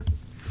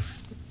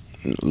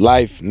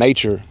life,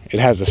 nature, it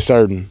has a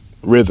certain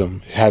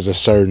rhythm. It has a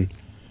certain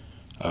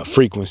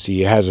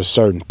frequency. It has a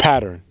certain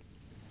pattern,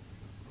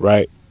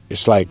 right?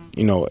 It's like,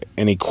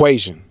 an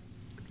equation.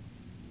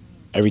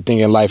 Everything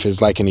in life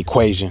is like an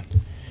equation.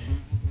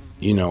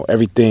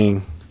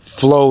 Everything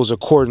flows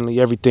accordingly.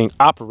 Everything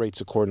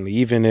operates accordingly,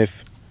 even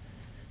if,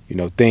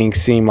 things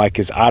seem like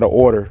it's out of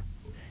order,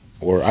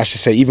 or I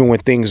should say, even when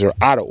things are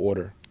out of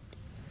order,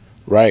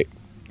 right?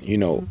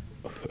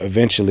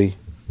 Eventually,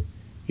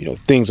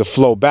 things will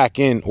flow back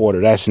in order.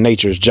 That's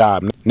nature's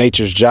job.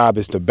 Nature's job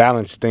is to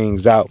balance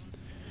things out.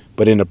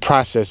 But in the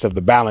process of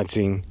the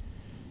balancing,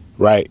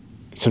 right,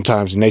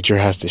 sometimes nature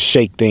has to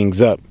shake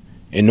things up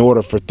in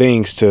order for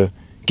things to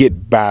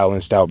get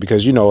balanced out.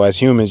 Because,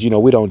 as humans,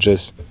 we don't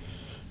just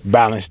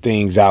balance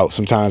things out.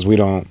 Sometimes we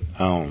don't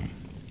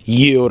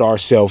yield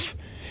ourselves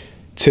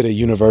to the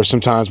universe.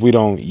 Sometimes we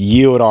don't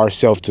yield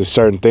ourselves to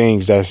certain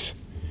things that's,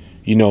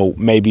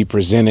 may be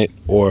presented,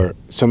 or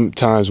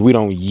sometimes we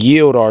don't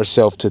yield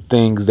ourselves to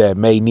things that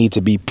may need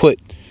to be put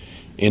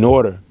in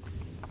order.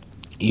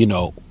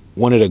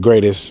 One of the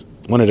greatest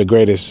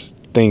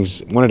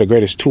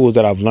tools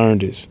that I've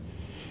learned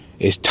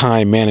is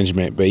time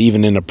management. But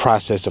even in the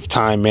process of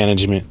time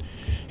management,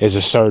 is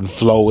a certain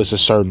flow, it's a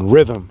certain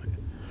rhythm,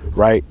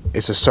 right?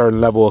 It's a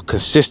certain level of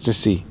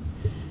consistency,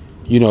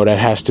 that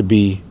has to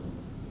be,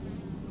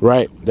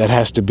 right? That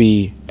has to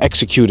be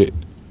executed.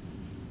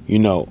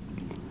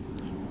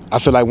 I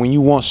feel like when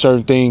you want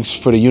certain things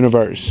for the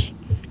universe,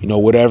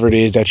 whatever it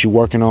is that you're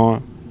working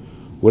on,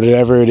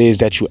 whatever it is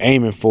that you're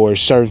aiming for,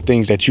 certain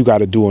things that you got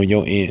to do on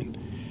your end.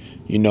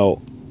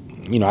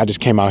 I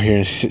just came out here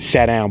and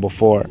sat down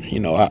before,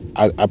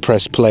 I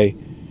pressed play,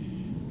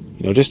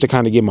 just to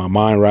kind of get my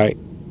mind right.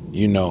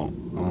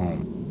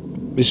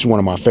 This is one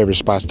of my favorite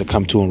spots to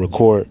come to and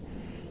record.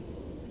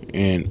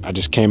 And I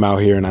just came out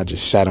here and I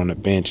just sat on the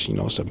bench.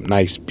 It's a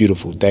nice,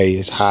 beautiful day.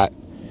 It's hot.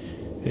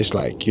 It's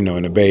like,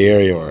 in the Bay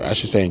Area, or I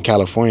should say in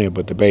California,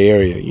 but the Bay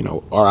Area,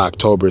 our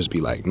Octobers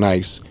be like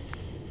nice.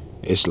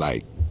 It's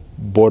like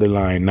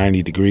borderline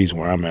 90 degrees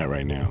where I'm at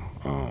right now.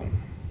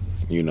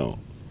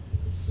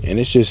 And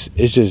it's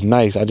just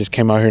nice. I just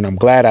came out here and I'm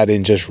glad I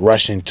didn't just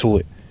rush into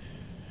it,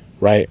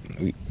 right?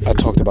 I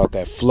talked about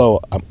that flow.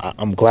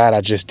 I'm glad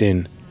I just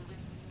didn't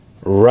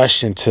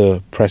rush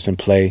into press and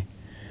play.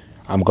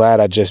 I'm glad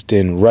I just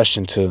didn't rush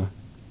into,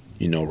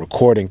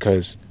 recording,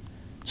 because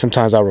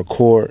sometimes I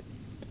record,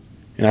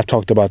 and I've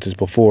talked about this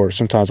before.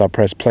 Sometimes I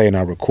press play and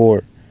I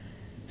record,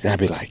 and I'll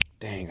be like,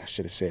 dang, I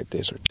should have said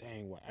this, or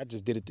dang, I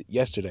just did it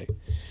yesterday.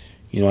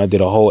 I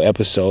did a whole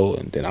episode,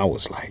 and then I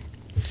was like,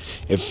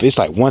 if it's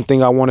like one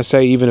thing I want to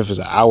say, even if it's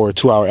an hour or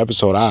 2 hour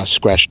episode, I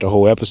scratch the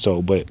whole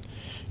episode. But,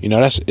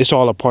 it's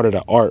all a part of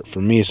the art.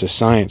 For me, it's a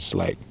science,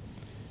 like,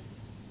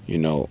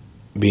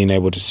 being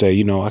able to say,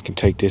 I can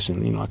take this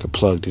and, I can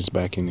plug this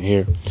back in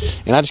here.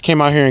 And I just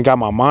came out here and got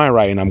my mind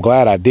right. And I'm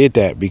glad I did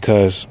that,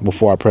 because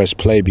before I pressed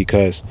play,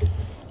 because,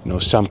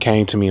 some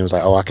came to me and was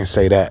like, oh, I can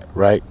say that,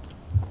 right?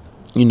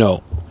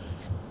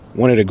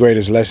 One of the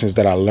greatest lessons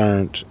that I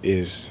learned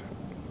is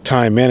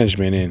time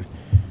management. And,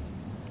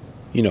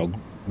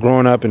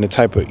 growing up in the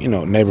type of,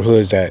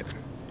 neighborhoods that,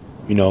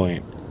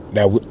 and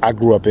that I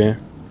grew up in.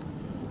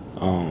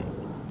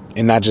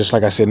 And not just,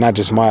 like I said, not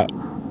just my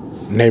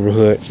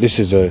neighborhood. This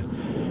is a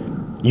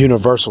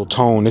universal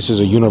tone. This is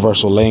a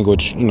universal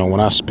language. When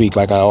I speak,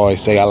 like I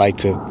always say, I like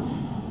to,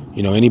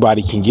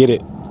 anybody can get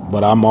it,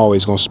 but I'm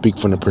always going to speak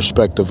from the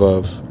perspective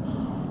of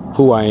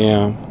who I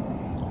am,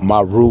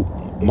 my root,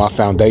 my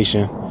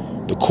foundation,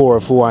 the core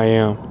of who I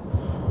am,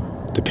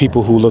 the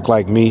people who look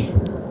like me,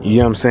 you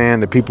know what I'm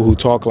saying? The people who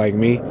talk like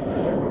me,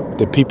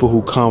 the people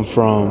who come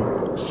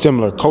from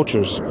similar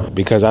cultures.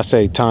 Because I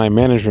say time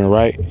management,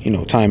 right?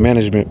 Time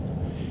management,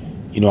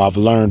 I've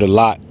learned a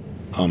lot.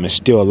 It's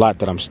still a lot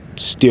that I'm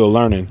still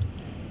learning.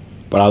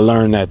 But I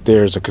learned that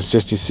there's a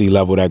consistency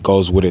level that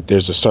goes with it.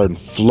 There's a certain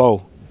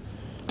flow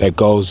that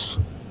goes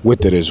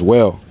with it as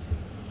well,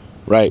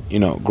 right?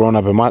 Growing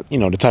up in my,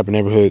 the type of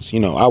neighborhoods, we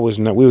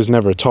was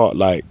never taught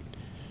like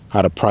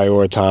how to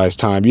prioritize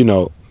time.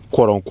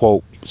 Quote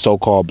unquote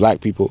so-called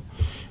black people,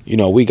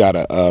 we got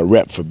a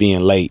rep for being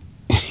late.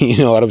 You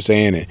know what I'm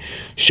saying? And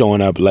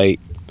showing up late,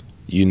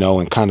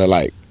 and kind of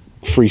like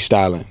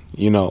freestyling,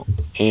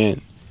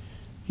 and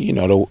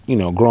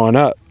growing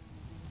up,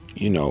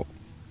 we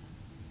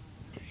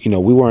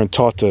weren't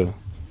taught to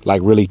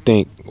like really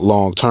think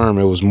long term.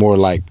 It was more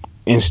like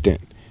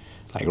instant,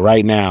 like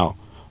right now,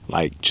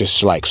 like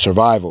just like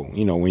survival.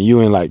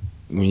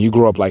 When you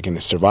grow up like in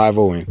the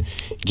survival and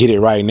get it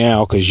right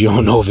now, because you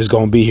don't know if it's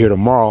gonna be here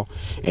tomorrow.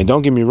 And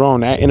don't get me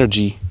wrong, that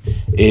energy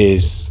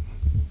is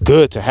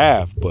good to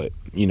have, but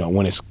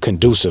when it's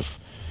conducive,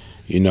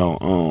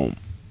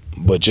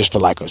 but just for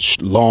like a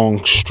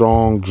long,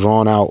 strong,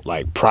 drawn out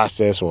like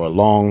process, or a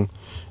long,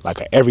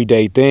 like an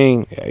everyday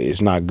thing,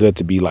 it's not good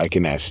to be like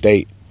in that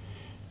state.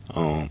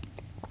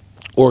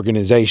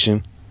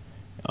 Organization,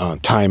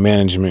 time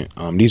management,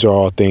 these are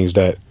all things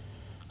that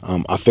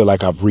I feel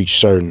like I've reached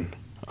certain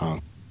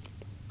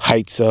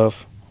heights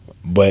of,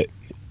 but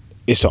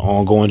it's an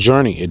ongoing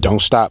journey. It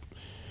don't stop.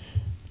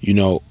 you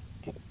know,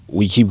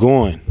 we keep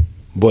going.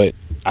 But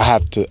I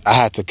had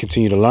to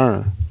continue to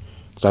learn,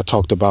 because I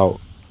talked about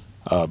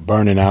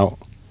burning out,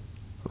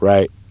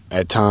 right,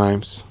 at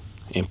times,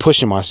 and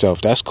pushing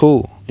myself. That's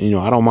cool. I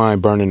don't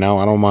mind burning out.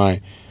 I don't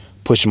mind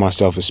pushing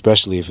myself,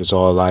 especially if it's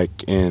all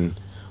like in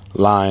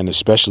line,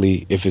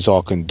 especially if it's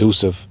all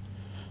conducive,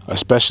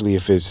 especially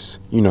if it's,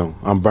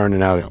 I'm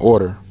burning out in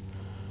order.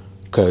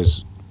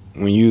 Because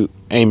when you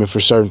aiming for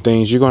certain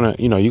things, you're gonna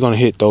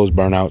hit those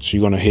burnouts.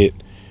 You're gonna hit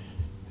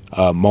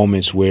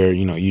moments where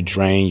you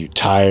drain, you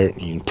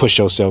tired, you push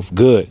yourself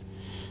good.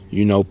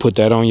 Put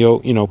that on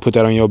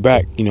your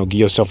back. Give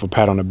yourself a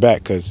pat on the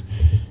back, because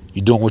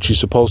you're doing what you're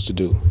supposed to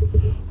do,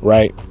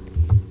 right?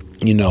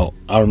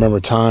 I remember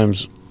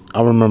times.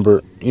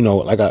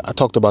 Like I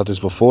talked about this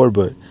before,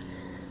 but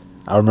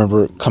I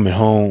remember coming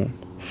home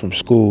from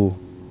school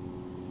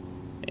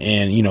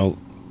and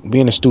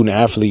being a student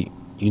athlete.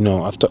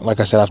 Like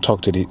I said, I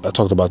talked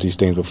about these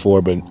things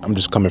before, but I'm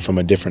just coming from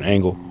a different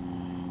angle.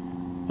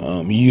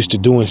 You used to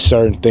doing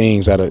certain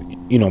things out of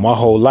my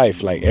whole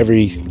life, like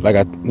like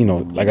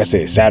I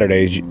said,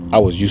 Saturdays I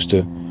was used to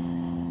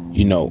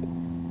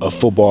a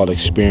football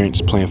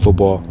experience, playing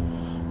football.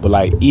 But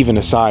like, even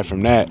aside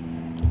from that,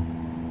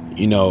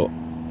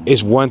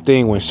 it's one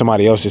thing when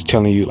somebody else is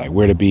telling you like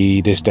where to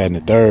be, this, that, and the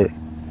third,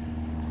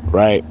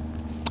 right?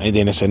 And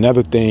then it's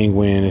another thing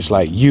when it's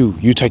like you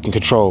taking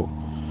control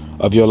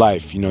of your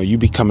life. You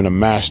becoming a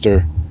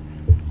master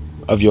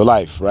of your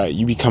life, right?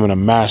 You becoming a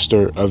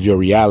master of your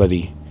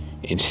reality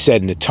and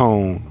setting the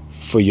tone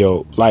for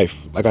your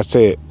life. Like I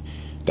said,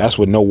 that's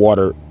what No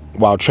Water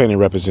While Training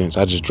represents.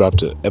 I just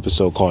dropped an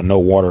episode called No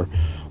Water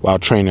While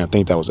Training. I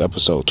think that was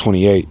episode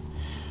 28,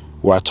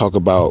 where I talk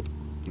about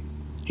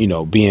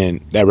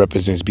that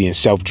represents being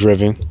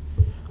self-driven.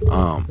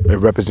 It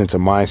represents a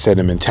mindset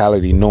and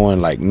mentality, knowing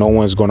like no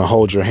one's going to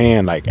hold your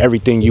hand. Like,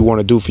 everything you want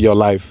to do for your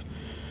life,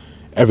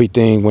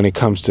 everything when it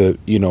comes to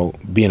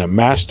being a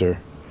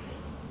master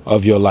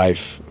of your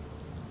life,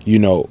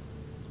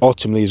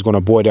 ultimately is going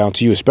to boil down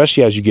to you,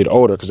 especially as you get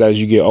older. Because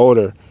as you get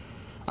older,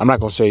 I'm not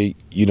going to say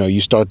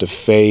you start to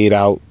fade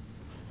out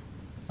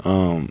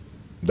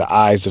the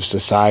eyes of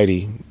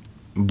society,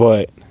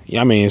 but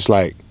it's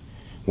like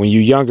when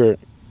you're younger,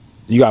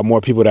 you got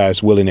more people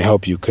that's willing to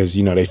help you, because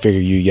they figure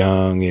you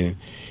young, and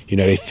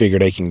they figure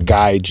they can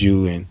guide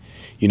you, and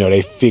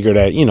they figure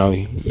that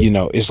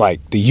it's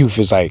like the youth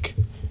is like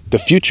the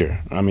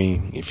future.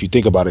 If you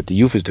think about it, the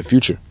youth is the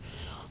future.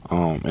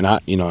 And I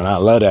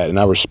love that, and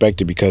I respect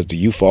it, because the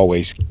youth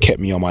always kept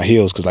me on my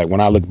heels. Because like,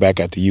 when I look back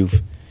at the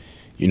youth,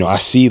 I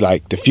see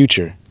like the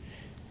future,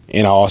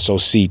 and I also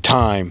see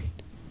time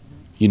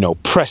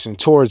pressing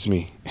towards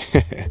me.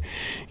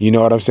 You know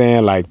what I'm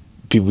saying? Like,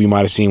 people you might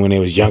have seen when they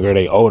was younger,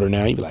 they older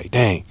now. You be like,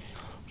 dang,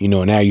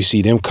 now you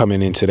see them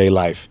coming into their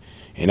life,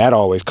 and that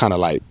always kind of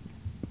like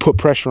put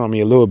pressure on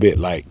me a little bit.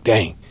 Like,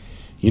 dang,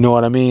 you know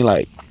what I mean?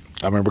 Like,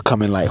 I remember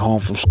coming like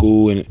home from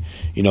school and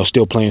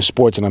still playing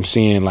sports, and I'm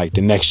seeing like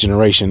the next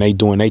generation, they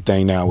doing their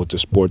thing now with the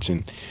sports,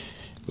 and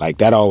like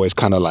that always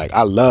kind of like,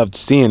 I loved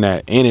seeing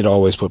that, and it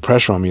always put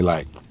pressure on me.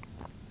 Like,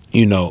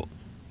 you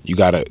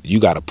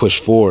gotta push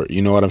forward.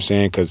 You know what I'm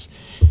saying? Because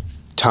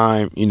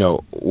time,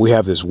 we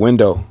have this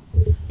window.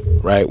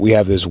 Right, we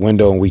have this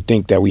window, and we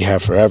think that we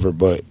have forever,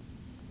 but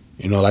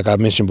like I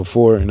mentioned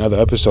before in other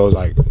episodes,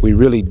 like, we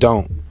really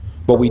don't,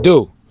 but we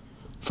do.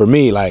 For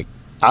me, like,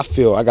 I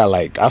feel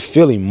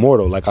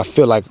immortal. Like, I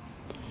feel like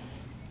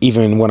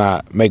even when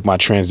I make my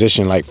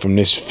transition, like, from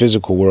this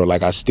physical world,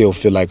 like, I still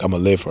feel like I'm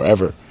gonna live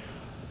forever,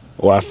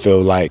 or I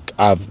feel like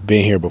I've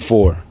been here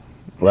before,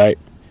 right?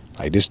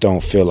 Like, this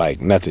don't feel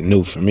like nothing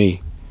new for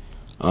me.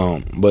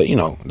 But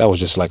that was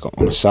just like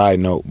on a side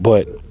note.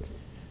 But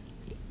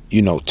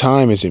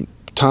time is,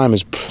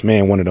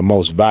 man, one of the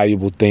most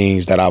valuable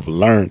things that I've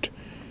learned,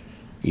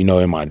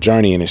 in my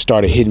journey. And it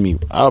started hitting me,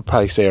 I would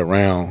probably say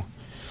around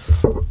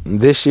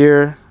this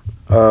year,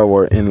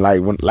 or in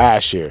like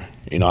last year.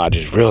 I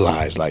just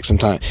realized, like,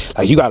 sometimes,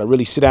 like, you got to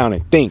really sit down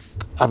and think.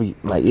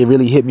 It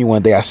really hit me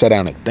one day. I sat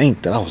down and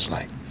think that I was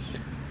like,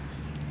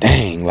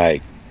 dang,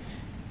 like,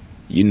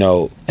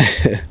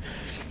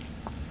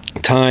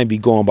 time be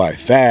going by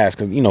fast.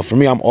 Because, for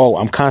me,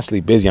 I'm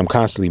constantly busy. I'm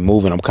constantly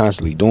moving. I'm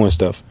constantly doing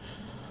stuff.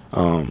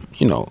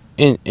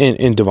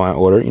 In divine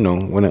order,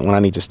 when I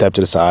need to step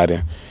to the side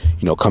and,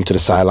 come to the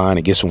sideline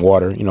and get some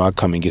water, I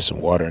come and get some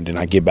water, and then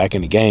I get back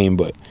in the game.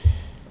 But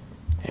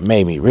it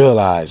made me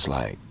realize,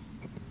 like,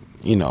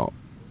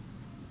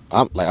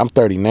 I'm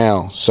 30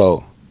 now,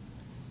 so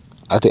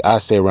I think I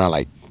say around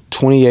like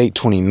 28,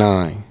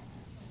 29,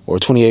 or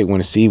 28 when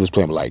the seed was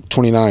playing, but like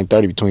 29,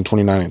 30, between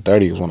 29 and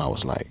 30 was when I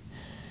was like,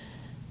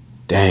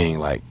 dang,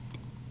 like,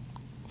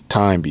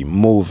 time be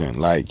moving.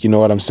 Like, you know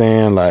what I'm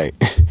saying? Like,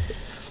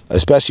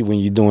 especially when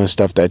you're doing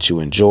stuff that you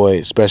enjoy,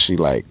 especially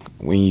like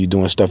when you're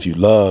doing stuff you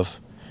love,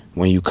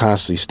 when you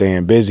constantly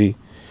staying busy.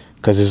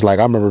 Because it's like,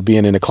 I remember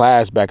being in the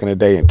class back in the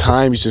day, and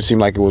time used to seem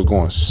like it was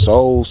going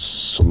so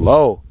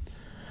slow.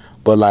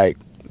 But like,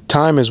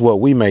 time is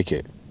what we make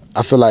it.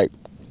 I feel like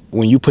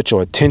when you put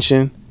your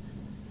attention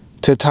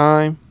to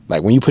time,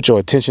 Like when you put your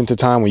attention to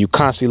time, when you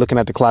constantly looking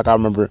at the clock. I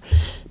remember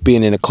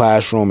being in the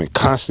classroom and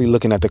constantly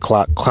looking at the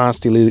clock,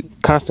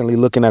 constantly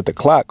looking at the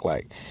clock.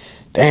 Like,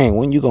 dang,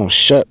 when you gonna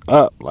shut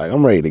up? Like,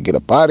 I'm ready to get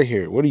up out of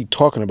here. What are you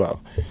talking about?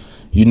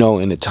 You know,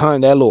 in the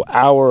time, that little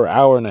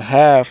hour and a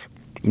half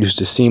used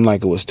to seem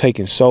like it was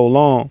taking so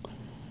long.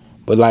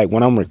 But like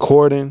when I'm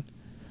recording,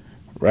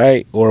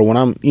 right, or when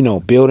I'm, you know,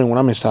 building, when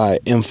I'm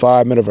inside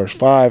M5, Metaverse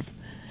 5,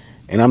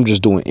 and I'm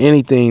just doing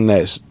anything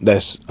that's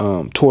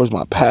towards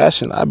my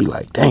passion, I'd be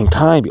like, dang,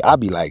 time. I'd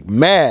be like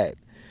mad.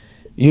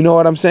 You know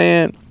what I'm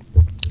saying?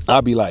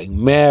 I'd be like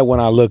mad when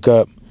I look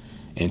up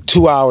and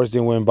 2 hours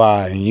then went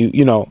by, and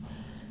you know,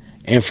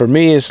 and for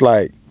me it's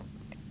like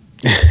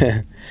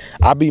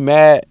I'd be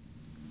mad,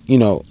 you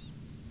know,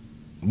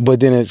 but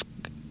then it's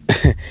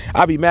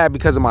I'd be mad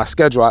because of my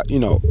schedule. You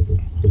know,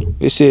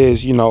 this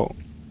is, you know,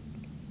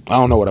 I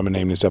don't know what I'm gonna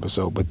name this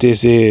episode, but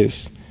this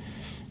is,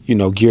 you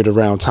know, geared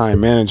around time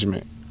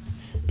management,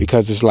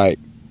 because it's like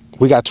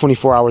we got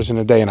 24 hours in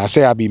a day, and I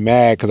say I'd be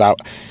mad because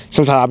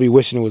sometimes I'd be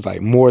wishing it was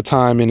like more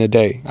time in a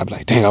day. I'd be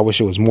like, dang, I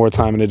wish it was more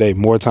time in a day,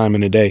 more time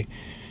in a day.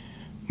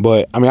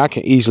 But I mean, I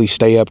can easily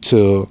stay up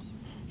till,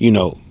 you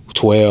know,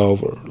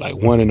 12 or like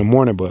 1 in the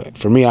morning. But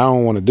for me, I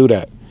don't want to do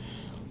that,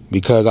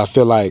 because I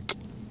feel like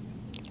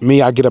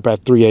I get up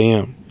at 3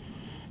 a.m.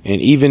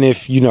 And even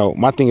if, you know,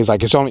 my thing is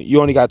like,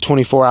 you only got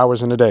 24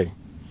 hours in a day.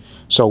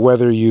 So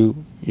whether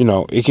you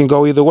know, it can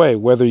go either way,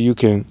 whether you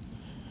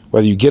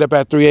get up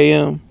at 3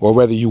 a.m. or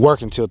whether you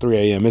work until 3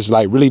 a.m. It's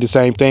like really the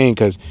same thing,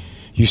 because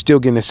you still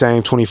getting the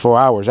same 24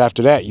 hours.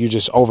 After that, you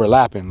just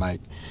overlapping.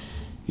 Like,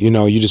 you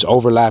know, you just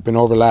overlapping.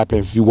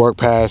 If you work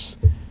past,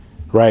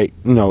 right,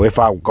 you know, if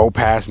I go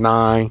past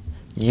 9,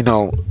 you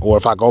know, or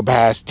if I go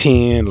past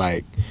 10,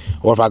 like,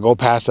 or if I go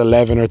past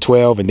 11 or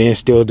 12 and then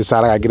still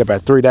decide I gotta get up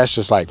at 3, that's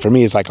just like, for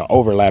me, it's like an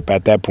overlap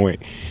at that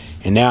point.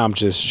 And now I'm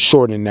just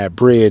shortening that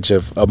bridge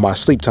of my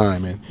sleep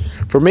time. And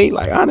for me,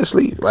 like,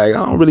 honestly, like,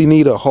 I don't really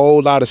need a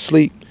whole lot of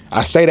sleep.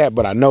 I say that,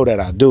 but I know that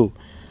I do,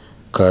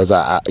 because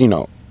I you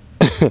know,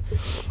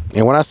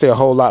 and when I say a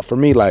whole lot, for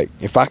me, like,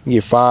 if I can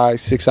get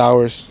 5-6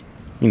 hours,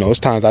 you know,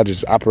 it's times I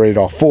just operated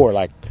off 4,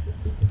 like,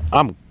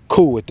 I'm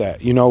cool with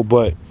that, you know.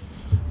 But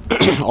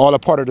all a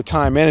part of the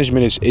time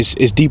management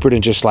is deeper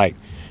than just like,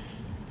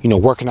 you know,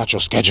 working out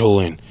your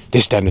schedule and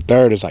this, that, and the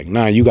third. It's like,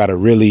 nah, you gotta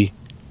really,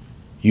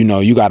 you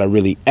know, you gotta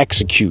really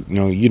execute.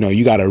 You know,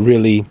 you gotta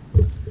really,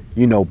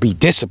 you know, be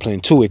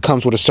disciplined too. It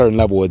comes with a certain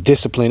level of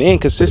discipline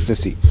and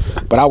consistency.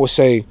 But I would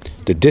say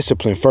the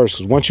discipline first,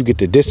 because once you get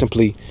the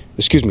discipline,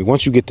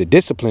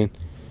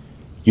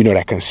 you know,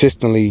 that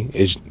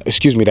consistency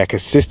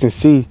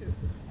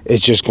is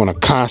just gonna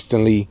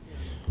constantly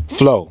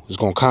flow. It's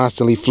gonna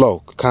constantly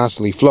flow.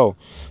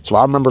 So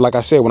I remember, like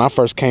I said, when I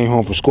first came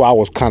home from school, I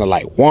was kind of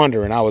like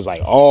wandering. I was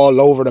like all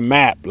over the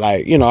map.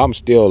 Like, you know, I'm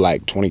still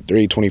like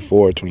 23,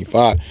 24,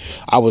 25.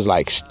 I was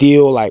like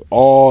still like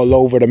all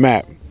over the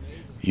map,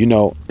 you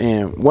know.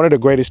 And one of the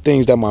greatest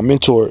things that my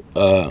mentor,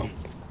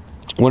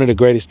 one of the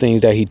greatest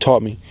things that he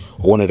taught me,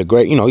 or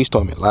you know, he's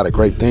taught me a lot of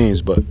great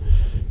things, but,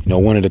 you know,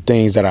 one of the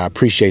things that I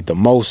appreciate the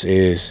most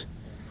is,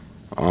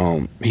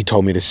 he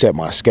told me to set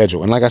my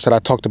schedule. And like I said, I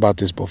talked about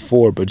this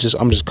before, but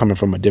I'm just coming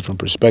from a different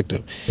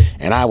perspective.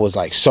 And I was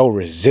like so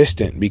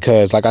resistant,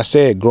 because like I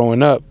said,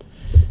 growing up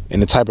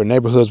in the type of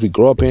neighborhoods we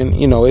grew up in,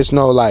 you know, it's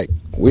no like,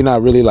 we're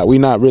not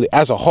really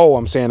as a whole,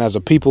 I'm saying as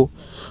a people,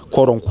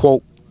 quote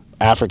unquote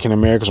African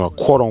Americans, or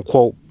quote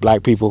unquote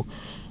black people.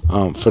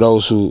 For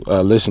those who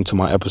listen to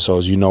my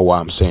episodes, you know why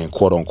I'm saying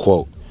quote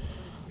unquote.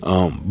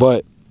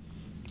 But,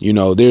 you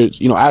know,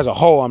 there's, you know, as a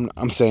whole,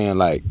 I'm saying,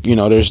 like, you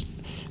know, there's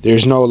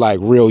no like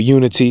real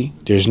unity.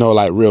 There's no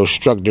like real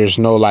structure. There's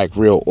no like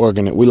real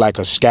we like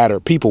a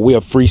scattered people. We are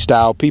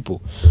freestyle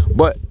people.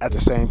 But at the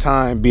same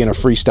time, being a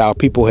freestyle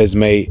people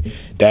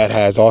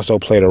has also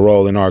played a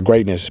role in our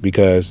greatness,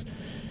 because,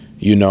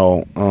 you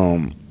know,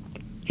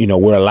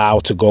 we're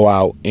allowed to go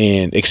out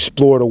and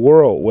explore the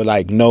world with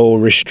like no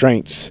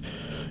restraints,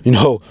 you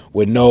know,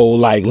 with no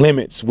like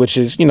limits, which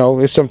is, you know,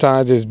 it's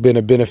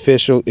been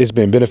beneficial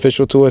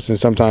to us, and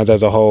sometimes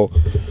as a whole,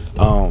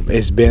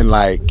 it's been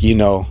like, you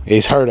know,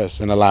 it's hurt us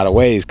in a lot of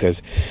ways,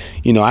 because,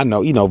 you know, I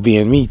know, you know,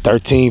 being me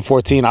 13,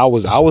 14, I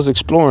was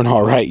exploring,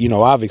 all right, you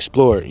know, I've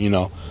explored, you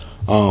know,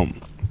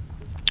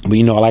 but,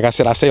 you know, like I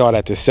said, I say all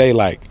that to say,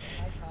 like,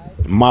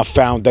 my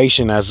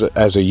foundation as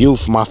a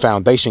youth, my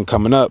foundation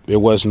coming up, it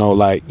was no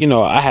like, you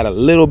know, I had a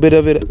little bit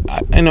of it,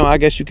 I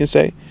guess you can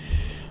say,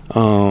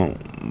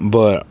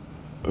 but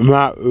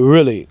not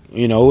really,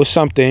 you know. It was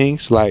some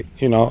things, like,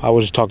 you know, I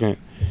was just talking,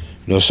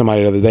 you know,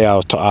 somebody the other day, I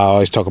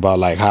always talk about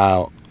like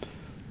how,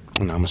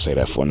 and I'm gonna say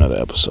that for another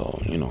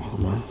episode, you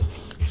know,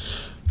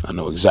 I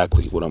know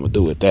exactly what I'm gonna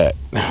do with that.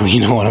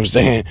 You know what I'm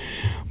saying?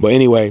 But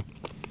anyway,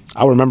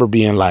 I remember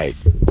being like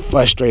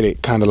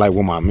frustrated, kind of like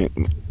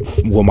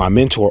with my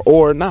mentor,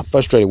 or not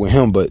frustrated with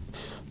him, but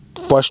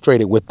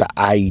frustrated with the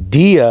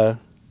idea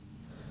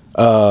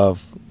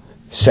of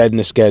setting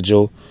a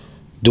schedule,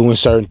 doing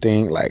certain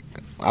things. Like,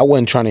 I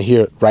wasn't trying to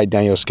hear write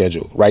down your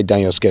schedule.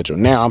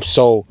 Now I'm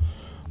so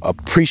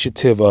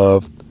appreciative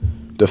of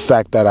the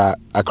fact that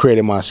I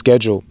created my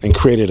schedule and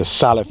created a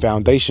solid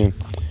foundation,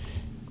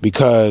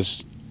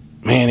 because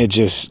man,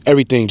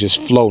 everything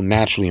just flow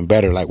naturally and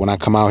better. Like when I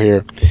come out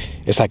here,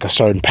 it's like a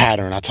certain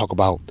pattern I talk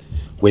about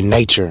with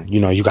nature.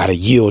 You got to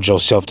yield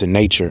yourself to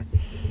nature.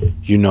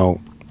 You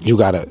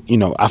got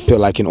to, I feel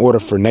like in order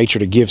for nature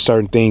to give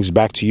certain things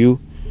back to you,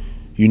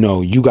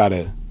 you got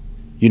to,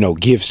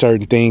 give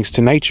certain things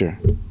to nature.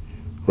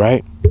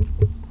 Right.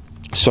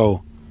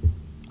 So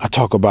I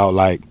talk about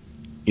like,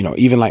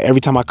 even like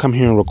every time I come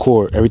here and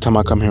record,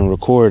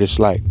 it's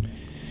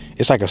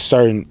like a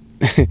certain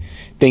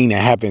thing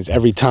that happens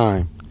every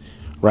time,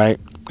 right?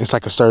 It's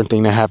like a certain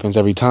thing that happens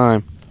every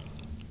time.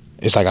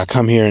 It's like I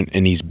come here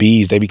and these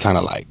bees, they be kind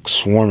of like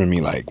swarming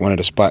me. Like one of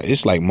the spots,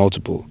 it's like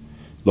multiple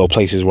little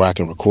places where I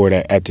can record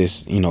at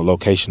this,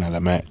 location that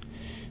I'm at.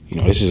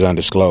 This is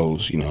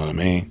undisclosed, you know what I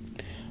mean?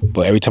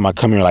 But every time I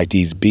come here, like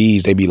these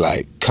bees, they be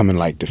like coming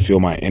like to feel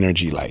my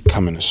energy, like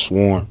coming to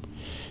swarm.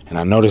 And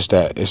I noticed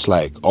that it's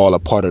like all a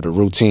part of the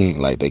routine.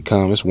 Like they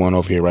come, it's one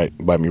over here right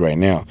by me right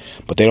now,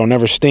 but they don't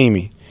never sting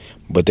me.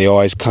 But they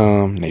always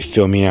come and they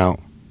fill me out,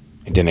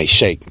 and then they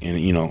shake, and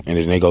and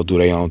then they go do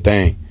their own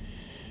thing,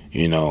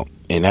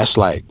 and that's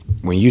like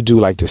when you do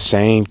like the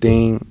same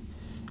thing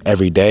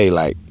every day,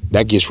 like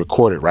that gets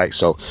recorded, right?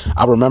 So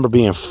I remember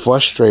being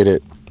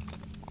frustrated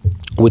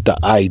with the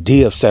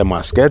idea of setting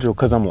my schedule,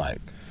 because I'm like,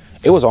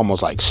 it was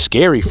almost like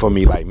scary for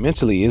me, like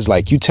mentally. It's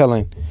like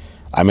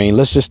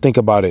let's just think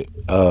about it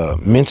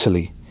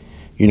mentally.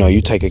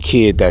 You take a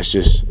kid that's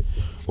just,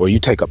 or you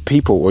take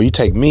or you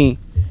take me.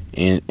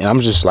 And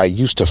I'm just like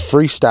used to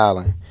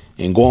freestyling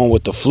and going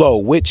with the flow,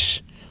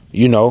 which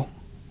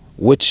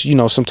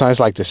sometimes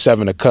like the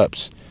Seven of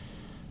Cups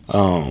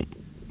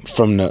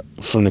from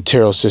the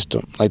tarot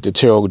system, like the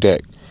tarot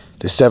deck.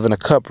 The Seven of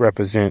Cups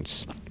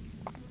represents,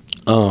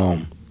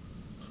 I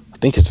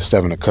think it's the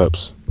Seven of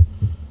Cups.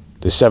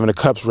 The Seven of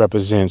Cups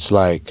represents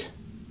like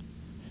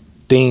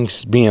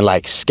things being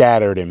like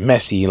scattered and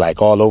messy,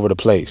 like all over the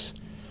place.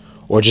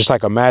 Or just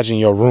like imagine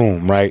your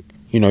room, right?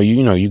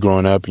 You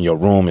growing up and your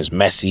room is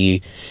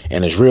messy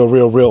and it's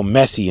real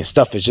messy and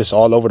stuff is just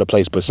all over the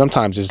place. But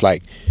sometimes it's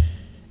like,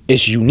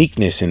 it's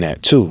uniqueness in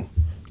that too.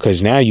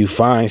 Because now you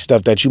find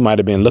stuff that you might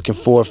have been looking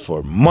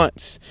for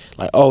months.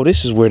 Like, oh,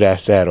 this is where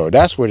that's at, or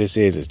that's where this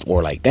is.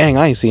 Or like, dang,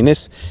 I ain't seen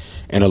this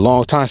in a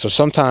long time. So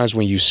sometimes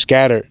when you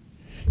scatter,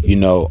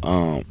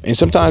 and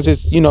sometimes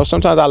it's,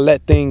 sometimes I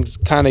let things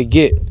kind of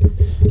get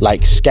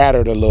like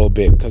scattered a little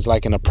bit. Because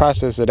like in the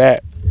process of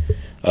that,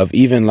 of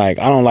even like,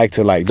 I don't like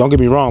to like, don't get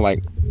me wrong,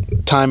 like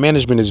time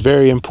management is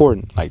very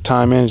important. Like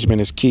time management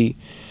is key,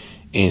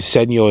 and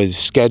setting your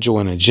schedule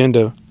and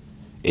agenda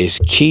is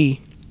key.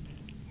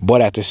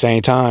 But at the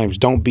same time,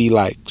 don't be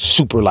like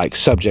super like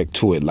subject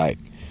to it. Like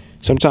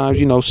sometimes,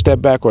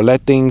 step back or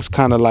let things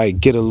kind of like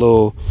get a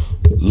little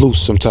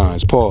loose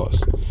sometimes.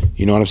 Pause.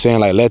 You know what I'm saying?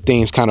 Like let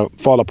things kind of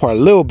fall apart a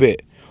little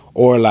bit.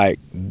 Or like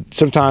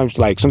sometimes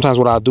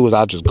what I'll do is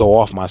I'll just go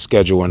off my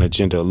schedule and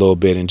agenda a little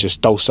bit and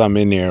just throw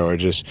something in there, or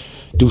just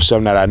do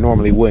something that I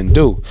normally wouldn't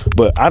do.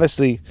 But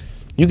honestly,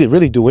 you can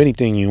really do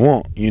anything you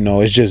want.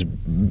 It's just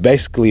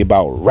basically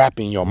about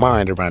wrapping your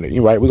mind around it.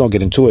 Right? We're going to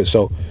get into it.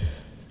 So,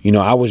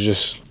 I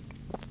was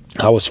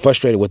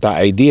frustrated with the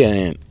idea.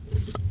 And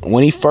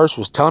when he first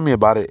was telling me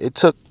about it, it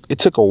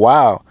took a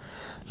while,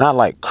 not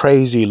like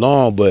crazy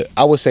long, but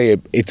I would say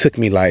it took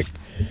me like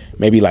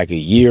maybe like a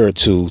year or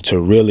two to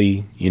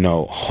really,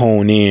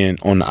 hone in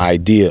on the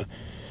idea.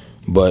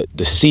 But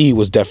the seed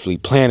was definitely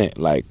planted.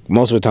 Like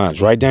most of the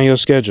times, write down your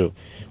schedule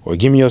or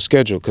give me your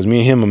schedule, because me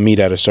and him will meet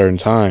at a certain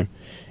time.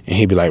 And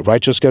he'd be like,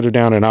 write your schedule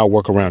down and I'll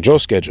work around your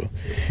schedule.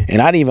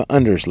 And I didn't even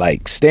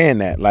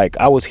understand that. Like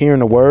I was hearing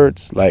the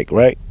words, like,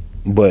 right.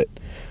 But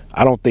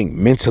I don't think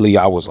mentally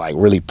I was like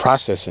really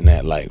processing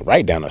that. Like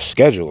write down a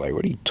schedule. Like,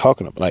 what are you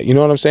talking about? Like, you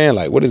know what I'm saying?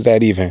 Like, what does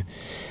that even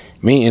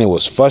mean? And it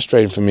was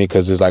frustrating for me,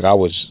 because it's like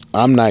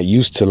I'm not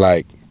used to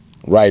like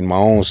writing my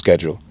own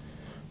schedule,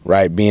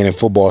 right? Being in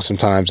football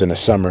sometimes in the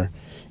summer,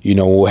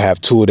 we'll have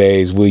 2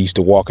 days. We used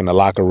to walk in the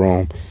locker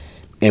room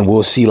and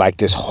we'll see like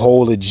this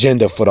whole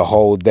agenda for the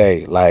whole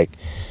day, like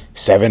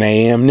 7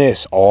 a.m.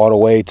 this all the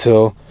way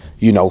till,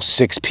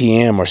 6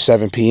 p.m. or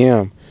 7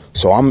 p.m.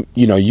 So I'm,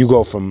 you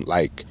go from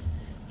like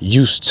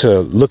used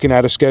to looking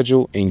at a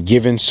schedule and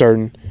giving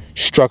certain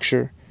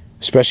structure,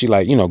 especially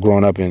like,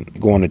 growing up and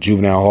going to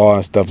juvenile hall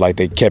and stuff, like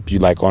they kept you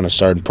like on a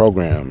certain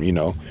program,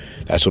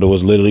 that's what it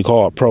was literally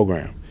called,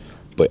 program.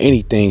 But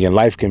anything in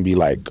life can be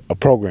like a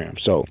program.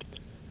 So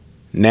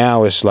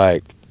now it's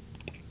like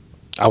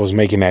I was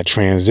making that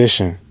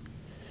transition.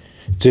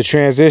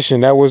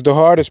 That was the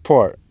hardest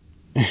part.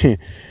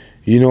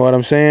 You know what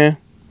I'm saying?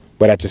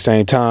 But at the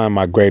same time,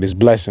 my greatest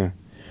blessing,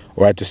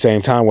 or at the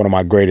same time, one of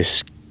my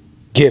greatest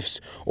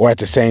gifts, or at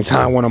the same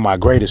time, one of my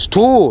greatest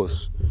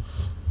tools,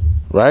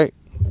 right?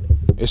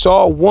 It's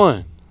all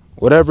one.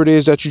 Whatever it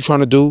is that you're trying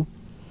to do,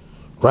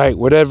 right?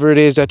 Whatever it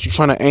is that you're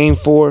trying to aim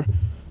for,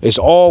 it's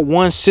all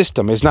one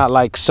system. It's not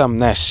like something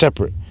that's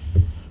separate,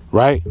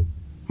 right?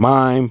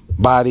 Mind,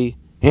 body,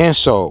 and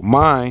soul.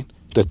 Mind,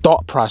 the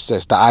thought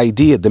process, the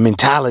idea, the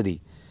mentality.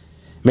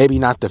 Maybe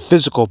not the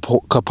physical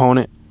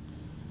component,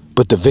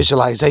 but the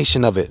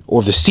visualization of it,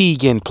 or the seed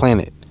getting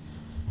planted.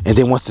 And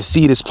then once the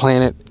seed is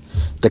planted,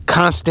 the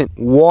constant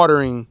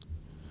watering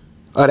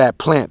of that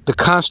plant, the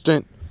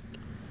constant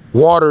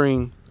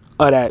watering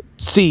of that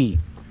seed,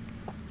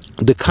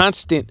 the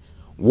constant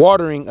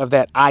watering of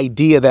that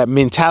idea, that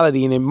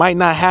mentality. And it might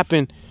not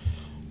happen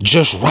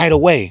just right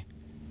away,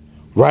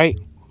 right?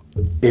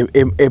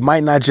 It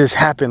might not just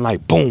happen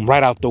like boom,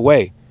 right out the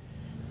way.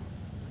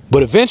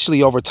 But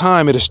eventually over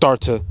time, it'll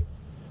start to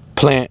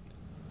plant.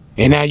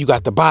 And now you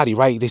got the body,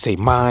 right? They say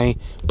mind,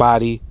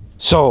 body,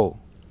 soul,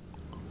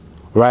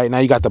 right? Now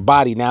you got the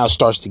body. Now it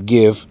starts to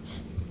give,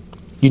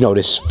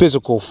 this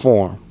physical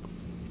form,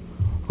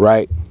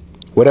 right?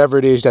 Whatever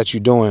it is that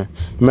you're doing.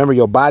 Remember,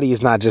 your body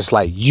is not just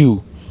like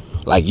you,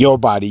 like your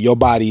body. Your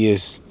body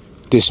is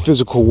this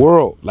physical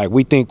world. Like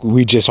we think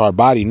we just our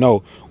body.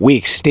 No, we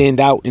extend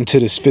out into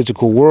this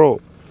physical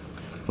world,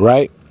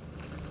 right?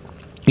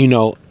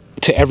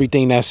 To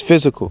everything that's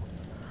physical.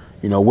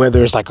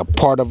 Whether it's like a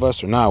part of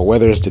us or not,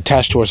 whether it's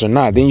detached to us or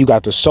not. Then you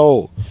got the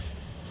soul.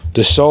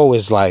 The soul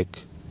is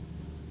like,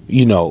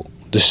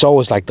 the soul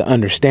is like the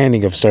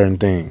understanding of certain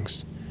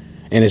things.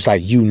 And it's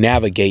like you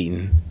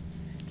navigating,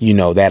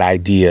 that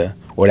idea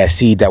or that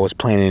seed that was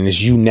planted, and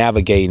it's you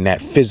navigating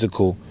that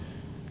physical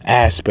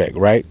aspect,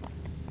 right?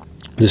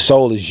 The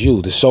soul is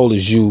you. The soul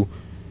is you,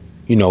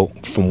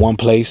 from one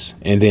place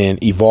and then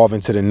evolving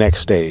to the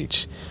next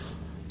stage.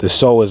 The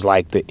soul is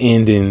like the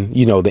ending,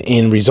 the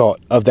end result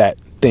of that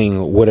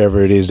thing,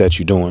 whatever it is that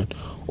you're doing,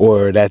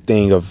 or that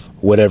thing of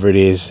whatever it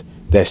is,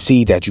 that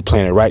seed that you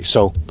planted, right?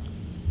 So,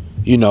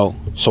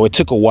 so it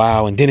took a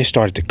while, and then it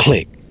started to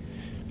click.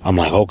 I'm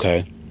like,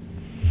 okay.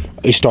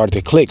 It started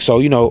to click. So,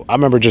 I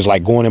remember just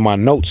like going in my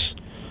notes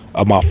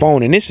of my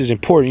phone, and this is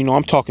important.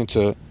 I'm talking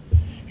to,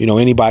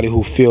 anybody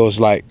who feels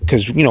like,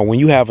 because, when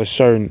you have, I'm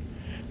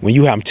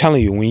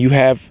telling you, when you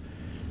have,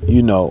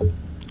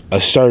 a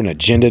certain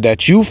agenda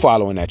that you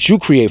follow and that you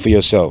create for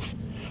yourself,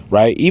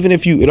 right? Even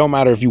if it don't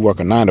matter if you work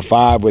a 9 to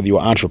 5, whether you're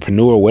an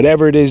entrepreneur,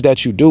 whatever it is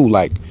that you do,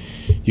 like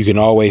you can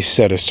always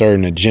set a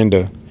certain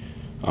agenda.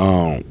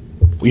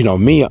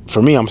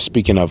 For me, I'm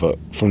speaking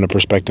from the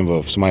perspective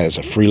of somebody that's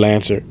a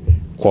freelancer,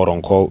 quote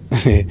unquote.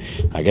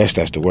 I guess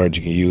that's the word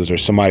you can use, or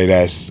somebody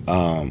that's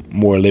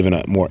more living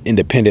a more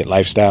independent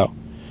lifestyle.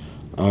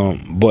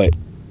 But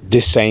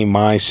this same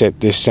mindset,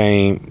 this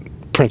same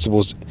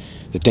principles,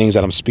 the things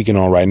that I'm speaking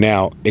on right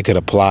now, it could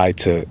apply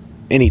to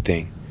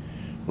anything,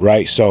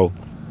 right? So,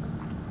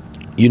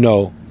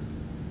 the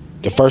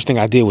first thing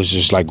I did was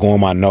just like go on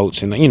my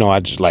notes, and I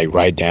just like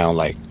write down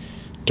like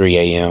 3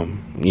 a.m.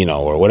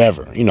 Or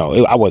whatever.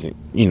 I wasn't,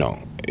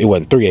 it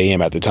wasn't 3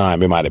 a.m. at the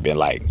time. It might have been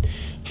like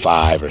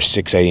 5 or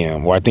 6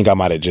 a.m. Or I think I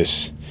might have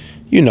just,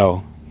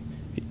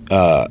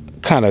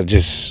 kind of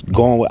just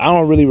going with, I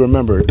don't really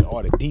remember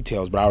all the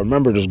details, but I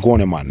remember just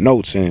going in my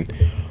notes and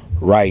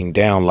writing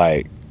down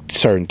like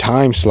certain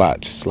time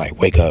slots, like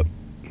wake up,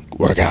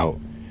 work out,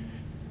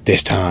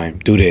 this time,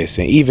 do this.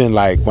 And even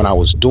like when I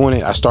was doing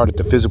it, I started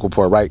the physical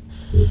part, right?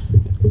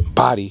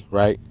 Body,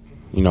 right?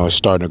 It's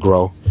starting to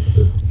grow,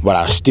 but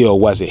I still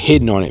wasn't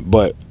hitting on it.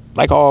 But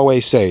like I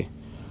always say,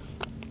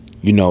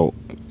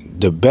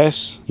 the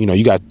best,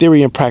 you got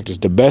theory and practice.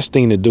 The best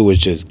thing to do is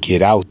just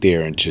get out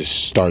there and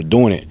just start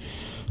doing it.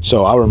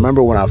 So I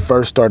remember when I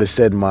first started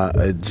setting my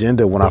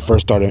agenda, when I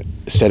first started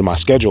setting my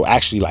schedule,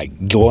 actually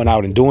like going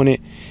out and doing it,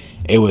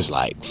 it was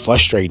like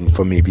frustrating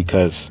for me,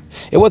 because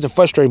it wasn't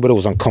frustrating, but it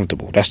was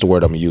uncomfortable. That's the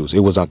word I'm gonna use. It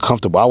was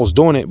uncomfortable. I was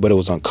doing it, but it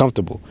was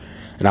uncomfortable.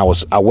 And I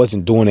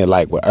wasn't doing it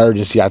like with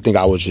urgency. I think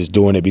I was just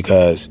doing it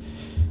because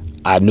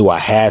I knew I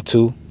had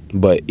to.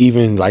 But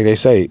even like they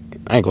say,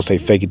 I ain't gonna say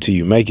fake it till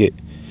you make it.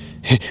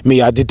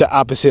 Me, I did the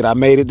opposite. I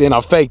made it, then I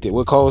faked it.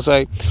 What Cole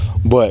say?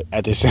 But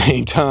at the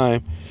same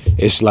time,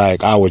 it's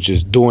like I was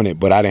just doing it,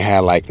 but I didn't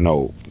have like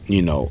no,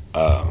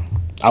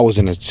 I was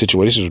in a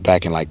situation, this was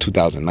back in like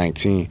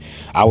 2019.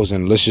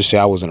 Let's just say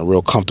I was in a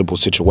real comfortable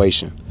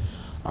situation.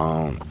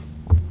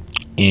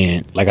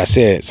 And like I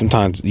said,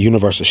 sometimes the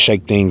universe will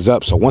shake things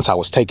up. So once I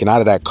was taken out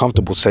of that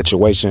comfortable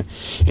situation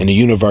and the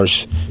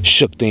universe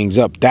shook things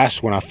up,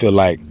 that's when I feel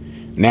like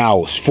now I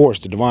was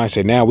forced. The divine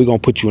said, now we're going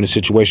to put you in a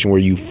situation where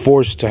you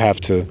forced to have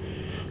to,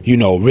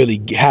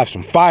 really have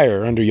some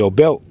fire under your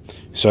belt.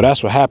 So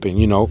that's what happened,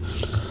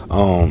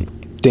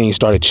 things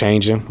started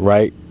changing,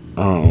 right?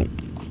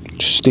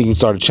 Things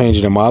started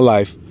changing in my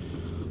life.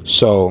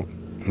 So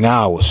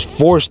now I was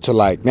forced to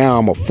now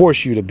I'm going to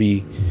force you to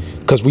be,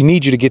 because we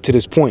need you to get to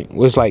this point.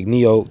 It's like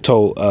Morpheus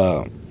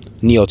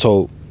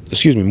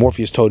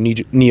told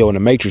Neo in the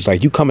Matrix,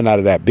 like, you coming out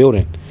of that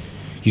building.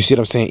 You see what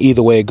I'm saying?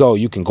 Either way it go,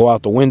 you can go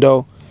out the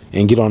window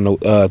and get on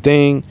the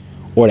thing,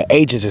 or the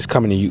agents is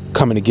coming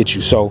to get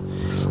you. So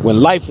when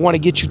life want to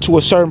get you to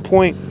a certain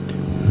point,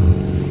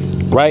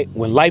 right?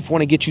 When life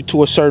want to get you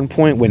to a certain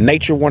point, when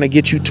nature want to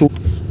get you to,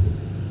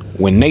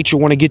 when nature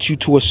want to get you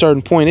to a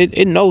certain point,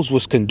 it knows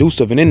what's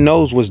conducive and it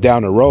knows what's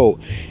down the road.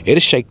 It'll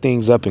shake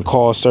things up and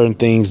cause certain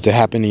things to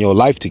happen in your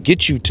life to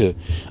get you to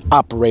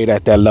operate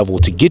at that level,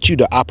 to get you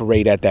to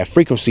operate at that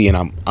frequency.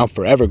 And I'm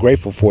forever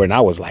grateful for it. And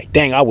I was like,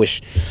 dang, I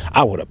wish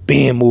I would have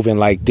been moving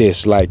like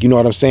this. Like, you know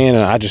what I'm saying?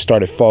 And I just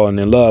started falling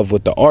in love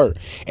with the art.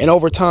 And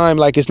over time,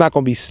 like, it's not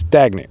going to be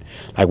stagnant.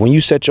 Like, when you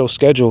set your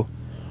schedule,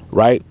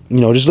 right, you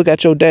know, just look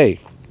at your day.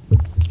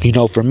 You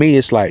know, for me,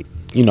 it's like,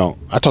 you know,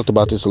 I talked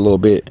about this a little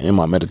bit in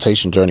my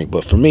meditation journey,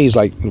 but for me, it's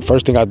like the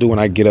first thing I do when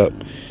I get up,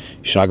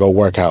 I go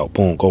work out,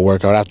 boom, go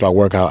work out. After I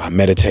work out, I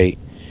meditate.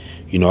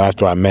 You know,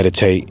 after I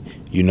meditate,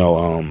 you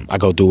know, I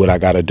go do what I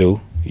got to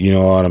do. You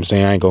know what I'm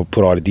saying? I ain't going to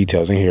put all the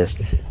details in here.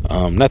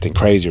 Nothing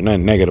crazy or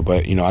nothing negative,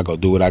 but, you know, I go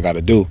do what I got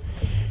to do.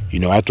 You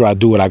know, after I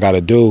do what I got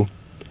to do,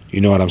 you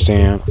know what I'm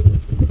saying?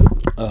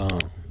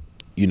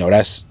 You know,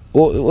 that's,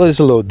 well, it's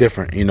a little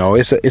different. You know,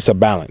 it's a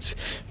balance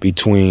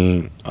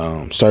between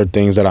certain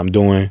things that I'm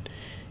doing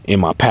in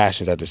my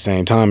passions at the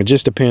same time. It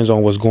just depends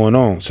on what's going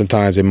on.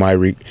 Sometimes it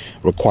might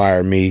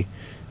require me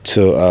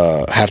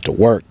to have to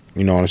work,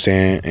 you know what I'm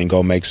saying, and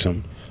go make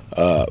some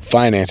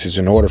finances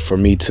in order for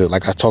me to,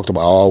 like I talked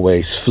about,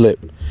 always flip.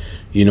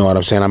 You know what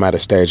I'm saying? I'm at a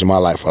stage in my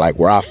life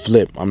where I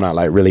flip. I'm not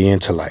like really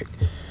into like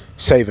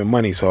saving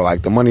money. So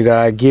like the money that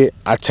I get,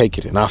 I take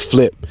it and I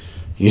flip.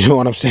 You know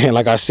what I'm saying?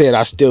 Like I said,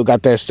 I still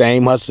got that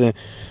same hustling,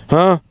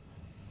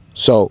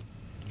 So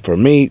for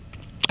me,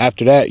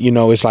 after that, you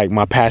know, it's like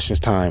my passion's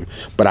time.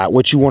 But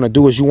what you want to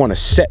do is you want to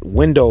set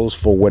windows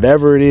for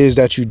whatever it is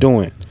that you're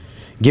doing.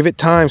 Give it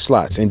time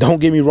slots. And don't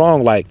get me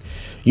wrong, like,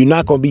 you're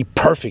not going to be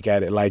perfect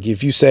at it. Like,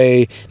 if you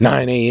say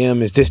 9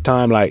 a.m. is this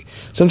time, like,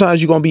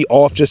 sometimes you're going to be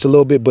off just a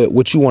little bit. But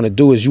what you want to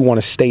do is you want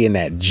to stay in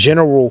that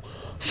general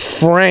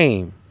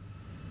frame,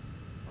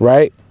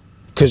 right?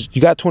 Because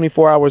you got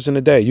 24 hours in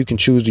a day. You can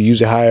choose to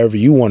use it however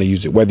you want to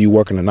use it, whether you're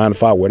working a 9 to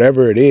 5,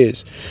 whatever it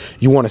is.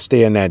 You want to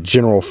stay in that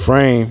general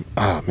frame.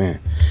 Ah, man.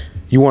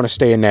 You want to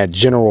stay in that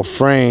general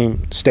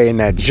frame, stay in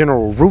that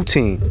general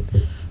routine,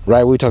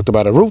 right? We talked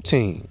about a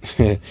routine,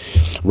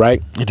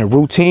 right? And the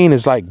routine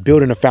is like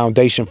building a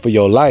foundation for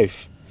your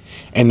life.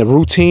 And the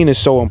routine is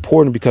so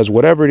important because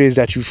whatever it is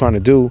that you're trying to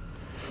do,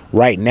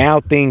 right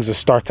now, things will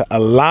start to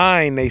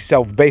align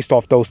themselves based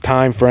off those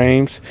time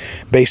frames,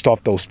 based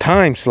off those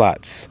time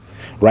slots.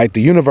 Right?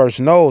 The universe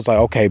knows, like,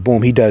 okay,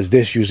 boom, he does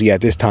this usually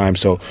at this time.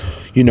 So,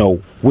 you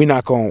know, we're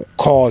not going to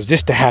cause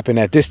this to happen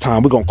at this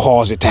time. We're going to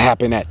cause it to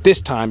happen at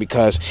this time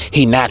because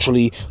he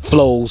naturally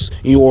flows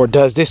or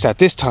does this at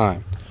this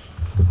time.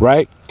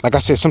 Right? Like I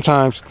said,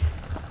 sometimes,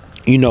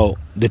 you know,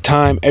 the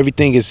time,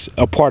 everything is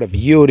a part of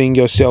yielding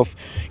yourself.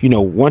 You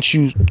know, once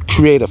you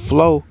create a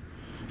flow,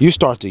 you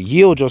start to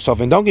yield yourself.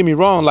 And don't get me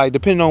wrong, like,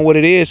 depending on what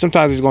it is,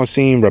 sometimes it's going to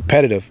seem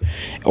repetitive,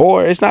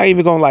 or it's not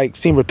even going to like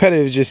seem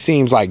repetitive. It just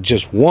seems like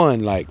just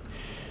one, like,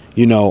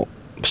 you know,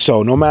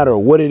 so no matter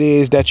what it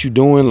is that you're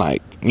doing,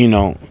 like, you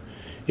know,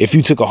 if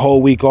you took a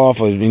whole week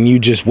off and you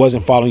just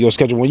wasn't following your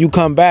schedule, when you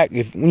come back,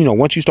 if, you know,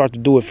 once you start to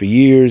do it for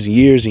years and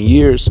years and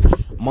years,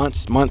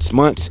 months,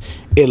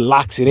 it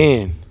locks it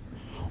in,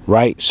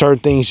 right? Certain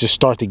things just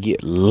start to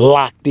get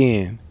locked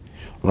in,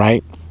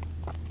 right?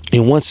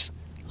 And once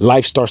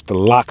life starts to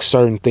lock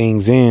certain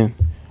things in,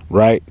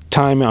 right?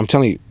 Time, I'm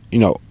telling you, you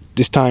know,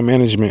 this time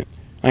management,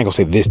 I ain't gonna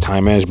say this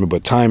time management,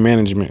 but time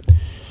management,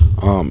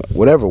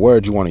 whatever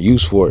word you want to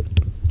use for it,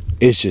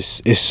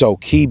 it's so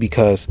key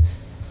because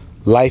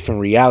life and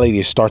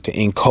reality start to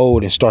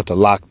encode and start to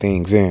lock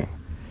things in.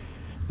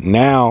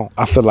 Now,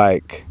 I feel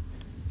like,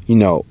 you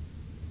know,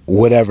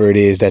 whatever it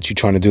is that you're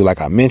trying to do,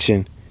 like I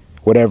mentioned,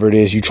 whatever it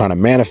is you're trying to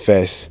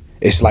manifest,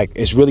 it's like,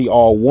 it's really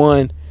all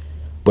one,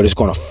 but it's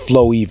going to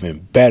flow even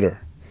better.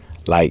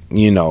 Like,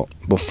 you know,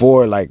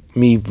 before, like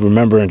me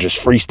remembering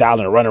just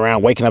freestyling and running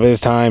around, waking up at this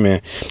time and,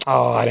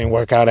 oh, I didn't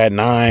work out at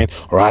 9,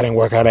 or I didn't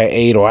work out at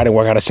 8, or I didn't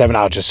work out at 7.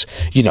 I'll just,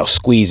 you know,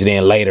 squeeze it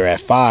in later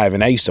at 5.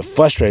 And that used to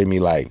frustrate me,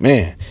 like,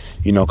 man,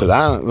 you know,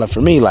 because for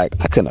me, like,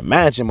 I couldn't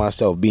imagine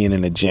myself being in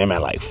the gym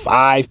at like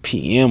 5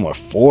 p.m. or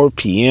 4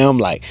 p.m.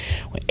 Like,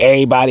 when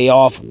everybody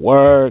off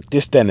work,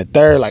 this, that, and the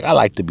third. Like, I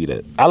like to be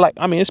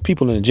I mean, it's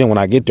people in the gym when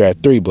I get there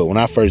at 3, but when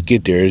I first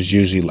get there, it's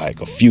usually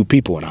like a few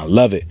people, and I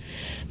love it.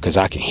 Because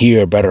I can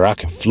hear better, I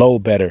can flow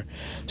better.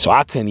 So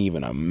I couldn't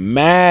even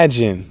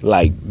imagine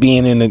like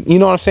being in the, you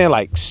know what I'm saying?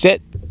 Like,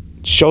 set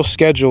your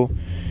schedule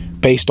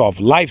based off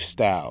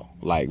lifestyle.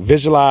 Like,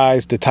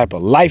 visualize the type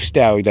of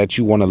lifestyle that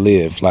you want to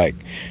live. Like,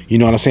 you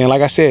know what I'm saying?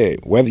 Like I said,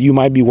 whether you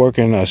might be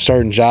working a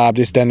certain job,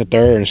 this, that, and the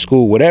third, in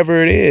school,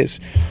 whatever it is,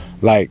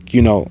 like,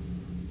 you know,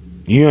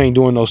 you ain't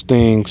doing those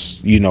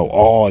things, you know,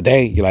 all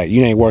day. You're like,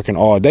 you ain't working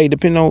all day,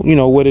 depending on, you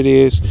know, what it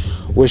is,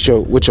 what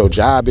your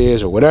job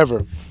is or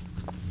whatever.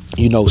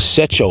 You know,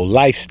 set your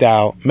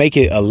lifestyle, make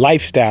it a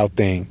lifestyle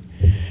thing.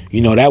 You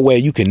know, that way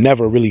you can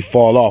never really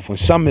fall off. When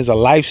something is a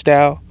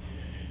lifestyle,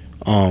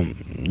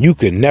 you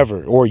could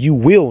never, or you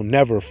will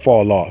never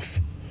fall off,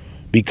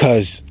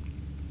 because,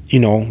 you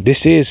know,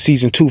 this is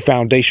season 2,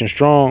 Foundation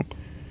Strong.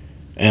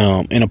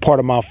 And a part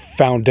of my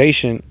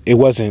foundation, it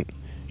wasn't,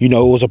 you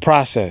know, it was a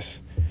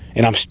process,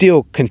 and I'm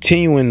still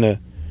continuing to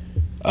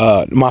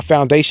my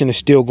foundation is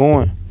still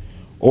going,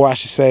 or I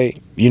should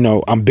say,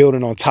 I'm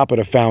building on top of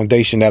the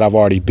foundation that I've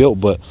already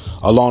built. But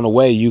along the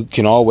way, you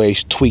can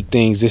always tweak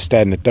things, this,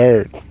 that, and the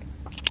third.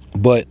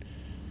 But,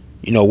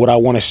 what I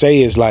want to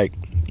say is like,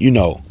 when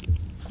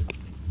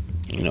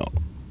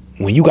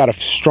you got a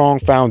strong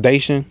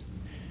foundation,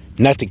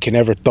 nothing can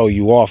ever throw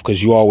you off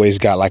because you always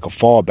got like a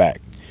fallback.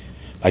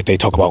 Like they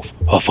talk about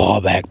a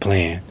fallback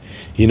plan.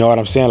 You know what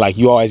I'm saying? Like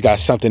you always got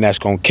something that's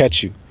going to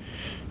catch you.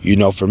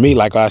 For me,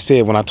 like I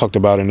said, when I talked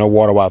about in No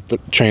Water While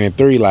Training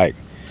 3, like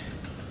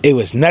it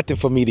was nothing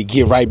for me to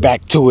get right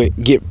back to it,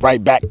 get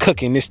right back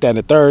cooking, this, that, and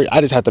the third.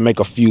 I just had to make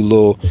a few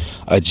little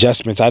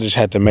adjustments. I just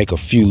had to make a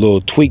few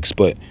little tweaks.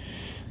 But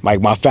like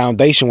my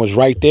foundation was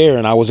right there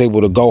and I was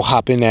able to go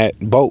hop in that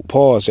boat,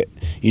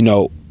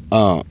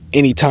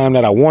 anytime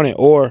that I wanted,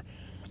 or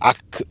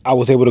I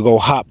was able to go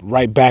hop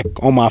right back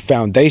on my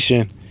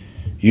foundation,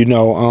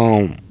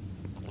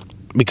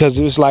 because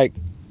it was like,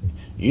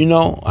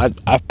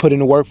 I put in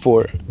the work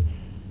for it.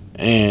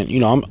 And,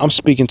 I'm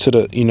speaking to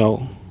the,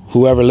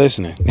 whoever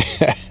listening.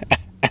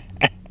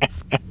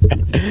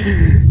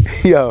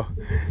 Yo,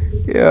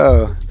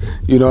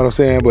 you know what I'm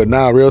saying? But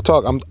nah, real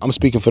talk, I'm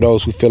speaking for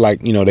those who feel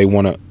like, they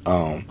want to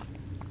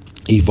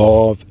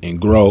evolve and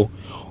grow,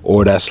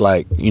 or that's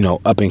like,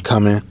 up and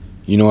coming.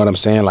 You know what I'm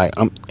saying? Like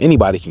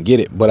anybody can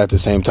get it, but at the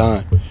same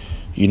time,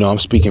 I'm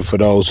speaking for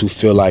those who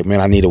feel like, man,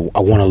 I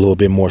want a little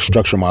bit more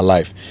structure in my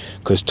life,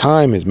 because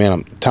time is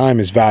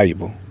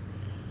valuable.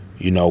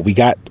 We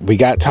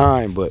got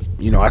time, but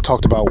I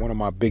talked about one of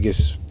my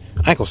biggest,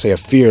 I ain't gonna say a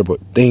fear,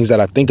 but things that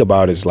I think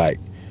about is like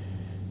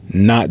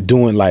not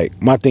doing, like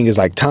my thing is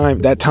like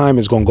that time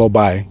is gonna go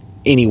by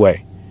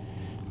anyway.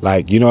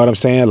 Like, you know what I'm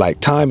saying? Like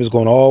time is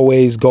gonna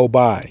always go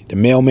by. The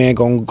mailman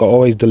gonna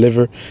always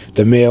deliver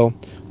the mail.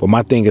 But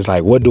my thing is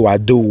like, what do I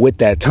do with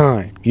that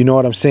time? You know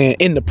what I'm saying?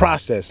 In the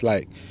process,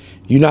 like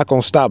you're not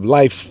gonna stop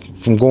life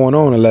from going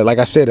on, unless, like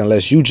I said,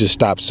 unless you just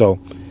stop. So,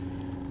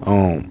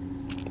 and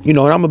I'm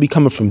gonna be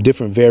coming from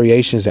different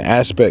variations and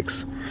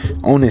aspects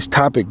on this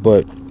topic.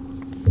 But,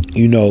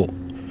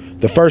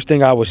 the first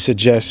thing I would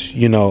suggest,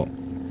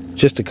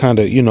 just to kind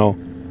of,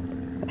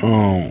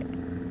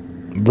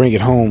 bring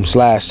it home /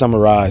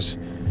 summarize,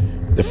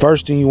 the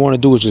first thing you want to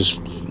do is just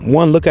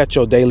look at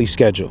your daily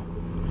schedule.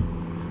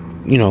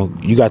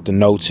 You got the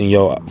notes in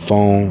your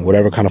phone,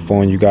 whatever kind of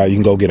phone you got. You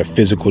can go get a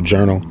physical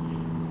journal,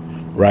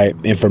 right?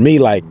 And for me,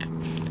 like,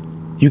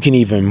 you can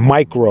even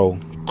micro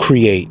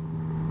create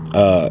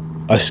a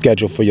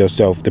schedule for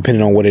yourself,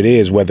 depending on what it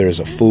is, whether it's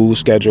a food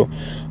schedule,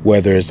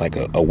 whether it's like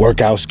a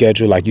workout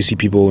schedule. Like you see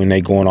people when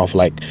they going off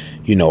like,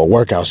 a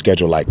workout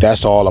schedule, like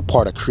that's all a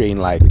part of creating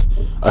like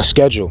a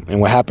schedule. And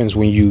what happens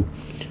when you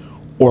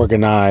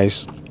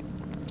organize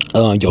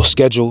your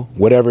schedule,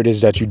 whatever it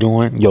is that you're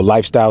doing, your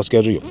lifestyle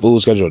schedule, your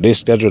food schedule, this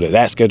schedule,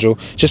 that schedule,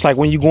 just like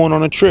when you're going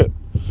on a trip.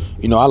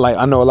 I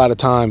know a lot of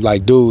times,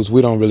 like dudes,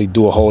 we don't really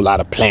do a whole lot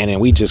of planning.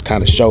 We just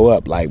kind of show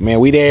up like, man,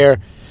 we there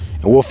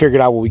and we'll figure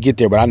it out when we get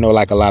there. But I know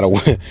like a lot of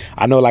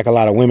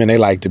women, they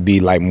like to be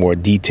like more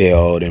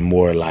detailed and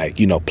more like,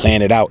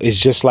 plan it out. It's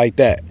just like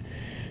that.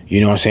 You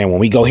know what I'm saying? When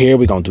we go here,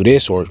 we're going to do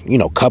this, or,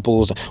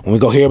 couples, when we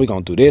go here, we're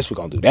going to do this, we're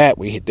going to do that.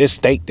 We hit this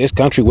state, this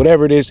country,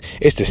 whatever it is,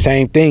 it's the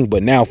same thing.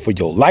 But now for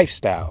your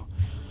lifestyle,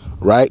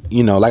 right?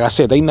 Like I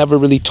said, they never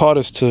really taught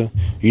us to,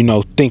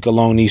 think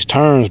along these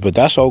terms, but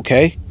that's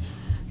okay.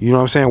 You know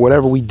what I'm saying?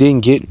 Whatever we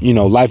didn't get,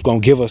 life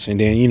going to give us. And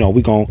then,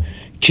 we going to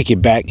kick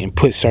it back and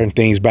put certain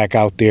things back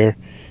out there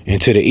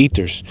into the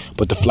ethers.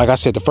 But like I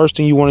said, the first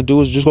thing you want to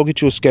do is just go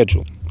get you a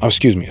schedule. A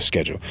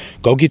schedule.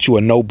 Go get you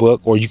a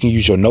notebook, or you can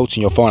use your notes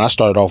in your phone. I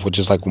started off with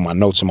just like with my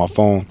notes in my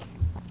phone.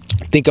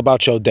 Think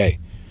about your day,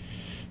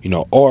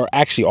 or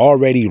actually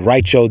already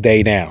write your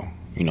day down.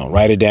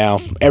 Write it down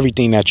from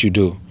everything that you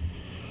do,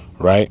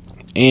 right?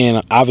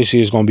 And obviously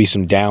there's going to be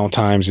some down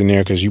times in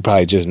there because you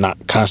probably just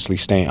not constantly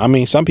staying. I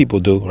mean, some people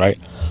do, right?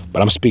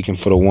 But I'm speaking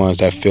for the ones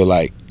that feel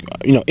like,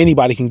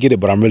 anybody can get it,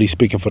 but I'm really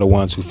speaking for the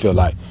ones who feel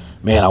like,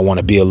 man, I want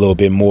to be a little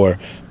bit more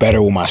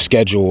better with my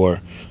schedule, or,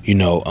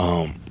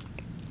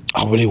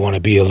 I really want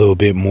to be a little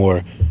bit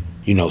more,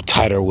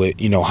 tighter with,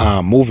 how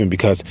I'm moving,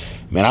 because,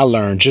 man, I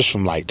learned just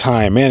from like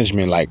time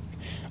management, like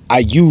I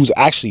use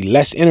actually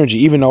less energy,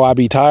 even though I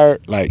be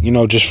tired, like,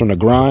 just from the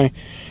grind.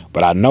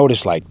 But I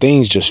noticed like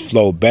things just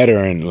flow better,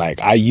 and like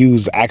I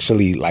use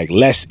actually like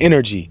less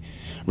energy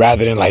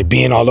rather than like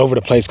being all over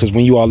the place. Because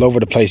when you all over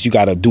the place, you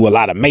got to do a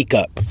lot of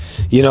makeup.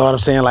 You know what I'm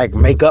saying? Like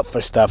make up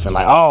for stuff, and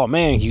like, oh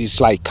man, you just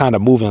like kind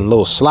of moving a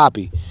little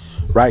sloppy,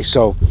 right?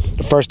 So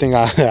the first thing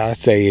I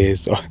say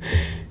is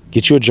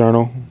get you a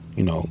journal,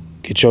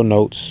 get your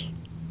notes,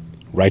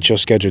 write your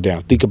schedule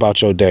down. Think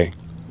about your day.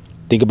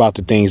 Think about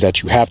the things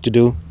that you have to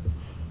do,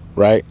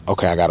 right?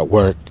 Okay, I got to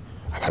work.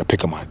 I got to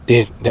pick up my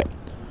that.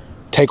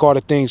 Take all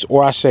the things,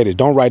 or I say this,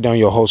 don't write down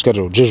your whole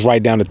schedule. Just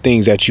write down the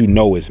things that you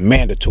know is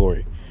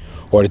mandatory,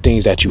 or the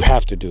things that you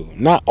have to do.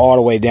 Not all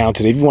the way down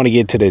to if you want to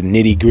get to the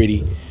nitty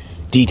gritty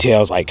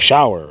details like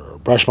shower, or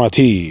brush my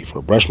teeth,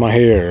 or brush my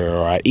hair,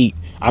 or I eat.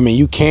 I mean,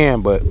 you can,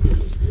 but,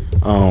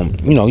 you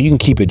can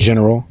keep it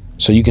general.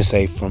 So you can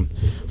say from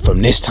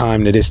this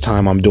time to this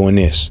time I'm doing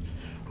this,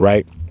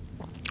 right?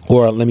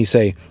 Or let me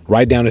say,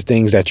 write down the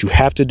things that you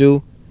have to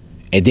do,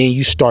 and then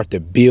you start to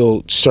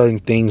build certain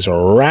things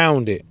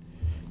around it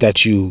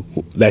that you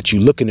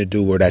looking to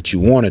do or that you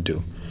want to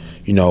do.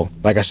 You know,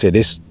 like I said,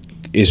 this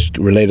is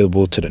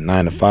relatable to the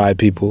 9-to-5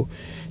 people.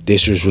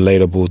 This is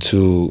relatable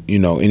to, you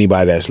know,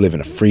 anybody that's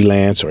living a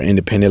freelance or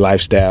independent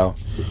lifestyle.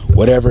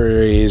 Whatever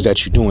it is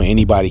that you're doing,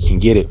 anybody can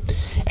get it.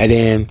 And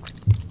then,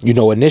 you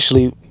know,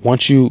 initially,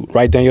 once you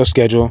write down your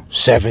schedule,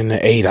 7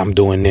 to 8, I'm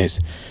doing this.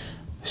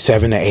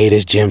 7 to 8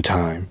 is gym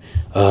time.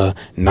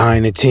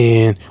 9 to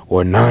 10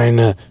 or 9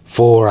 to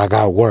 4, I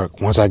got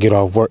work. Once I get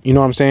off work, you know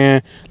what I'm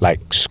saying?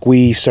 Like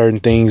squeeze certain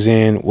things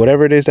in,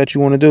 whatever it is that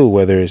you want to do,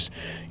 whether it's,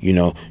 you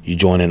know, you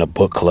joining a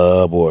book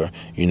club or,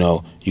 you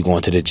know, you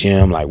going to the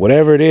gym, like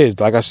whatever it is.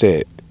 Like I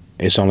said,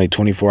 it's only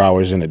 24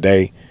 hours in a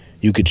day.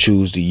 You could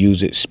choose to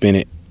use it, spin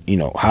it. You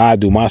know, how I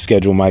do my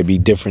schedule might be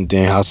different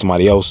than how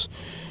somebody else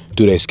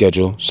do their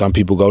schedule. Some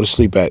people go to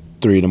sleep at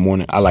 3 in the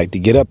morning. I like to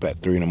get up at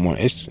 3 in the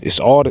morning. It's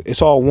all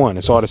one.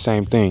 It's all the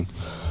same thing.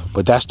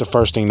 But that's the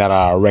first thing that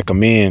I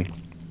recommend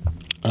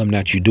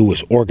that you do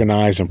is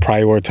organize and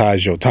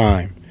prioritize your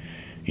time.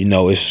 You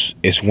know, it's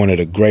one of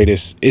the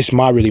greatest. It's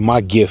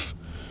my gift,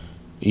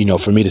 you know,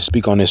 for me to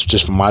speak on this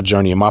just from my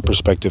journey and my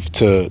perspective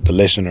to the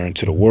listener and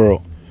to the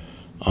world.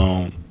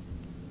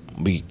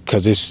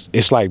 Because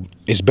it's like,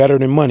 it's better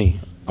than money.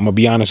 I'm gonna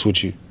be honest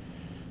with you.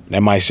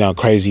 That might sound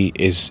crazy.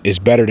 It's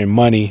better than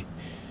money.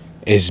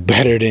 It's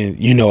better than,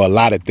 you know, a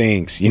lot of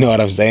things. You know what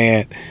I'm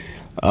saying?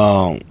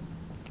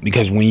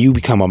 Because when you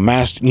become a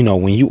master, you know,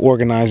 when you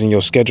organize in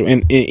your schedule,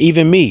 and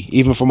even me,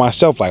 even for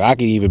myself, like I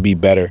could even be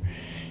better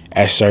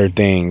at certain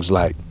things,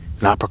 like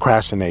not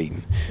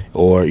procrastinating,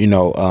 or, you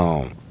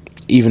know,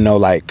 even though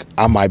like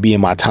I might be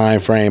in my time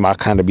frame, I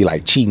kind of be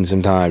like cheating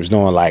sometimes,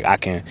 knowing like I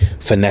can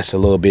finesse a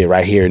little bit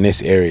right here in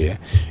this area,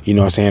 you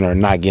know what I'm saying, or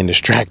not getting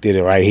distracted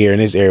right here in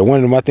this area.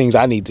 One of my things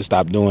I need to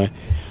stop doing,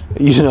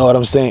 you know what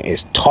I'm saying,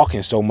 is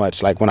talking so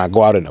much. Like when I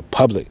go out in the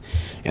public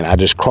and I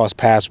just cross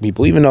paths with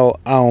people, even though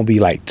I don't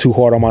be like too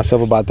hard on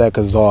myself about that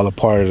because it's all a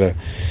part of the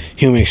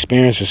human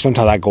experience. But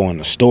sometimes I go in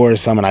the store or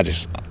something, I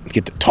just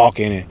get to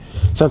talking, and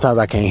sometimes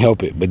I can't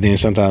help it, but then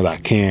sometimes I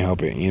can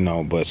help it, you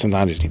know. But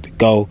sometimes I just need to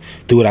go,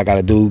 do what I got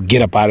to do,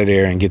 get up out of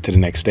there and get to the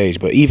next stage.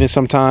 But even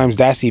sometimes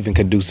that's even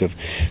conducive,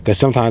 because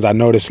sometimes I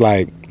notice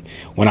like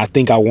when I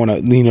think I want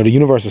to, you know, the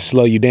universe will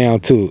slow you down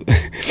too.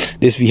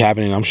 This be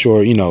happening. I'm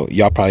sure, you know,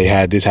 y'all probably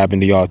had this happen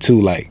to y'all too.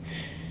 Like,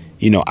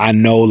 you know, I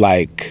know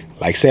like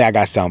say I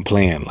got something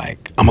planned,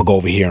 like I'm gonna go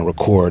over here and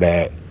record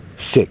at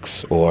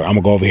 6, or I'm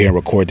gonna go over here and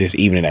record this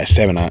evening at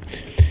 7.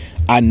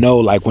 I know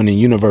like when the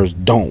universe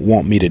don't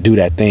want me to do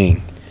that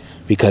thing,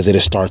 because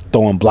it'll start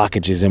throwing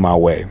blockages in my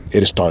way.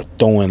 It'll start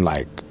throwing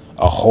like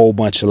a whole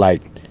bunch of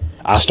like,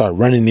 I'll start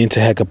running into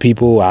heck of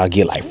people. I'll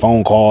get like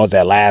phone calls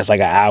that last like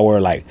an hour,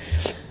 like,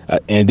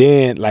 and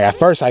then like at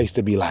first I used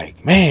to be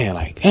like, man,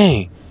 like,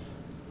 dang.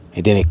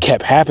 And then it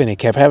kept happening.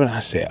 I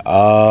said,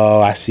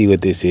 oh, I see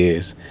what this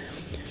is.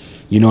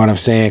 You know what I'm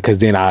saying? Because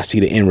then I see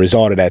the end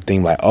result of that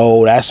thing. Like,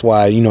 oh, that's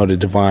why, you know, the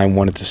divine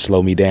wanted to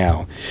slow me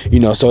down. You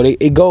know, so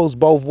it goes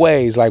both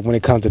ways. Like when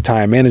it comes to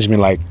time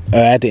management, like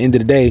at the end of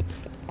the day,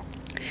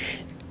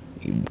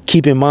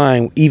 keep in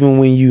mind, even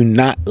when you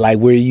not like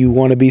where you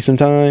want to be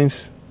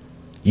sometimes,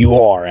 you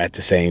are at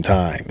the same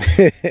time.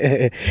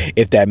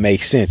 If that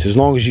makes sense. As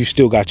long as you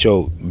still got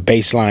your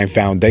baseline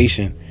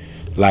foundation,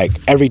 like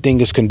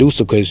everything is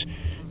conducive, because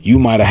you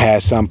might have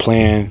had some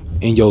plan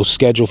in your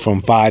schedule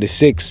from 5 to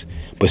 6,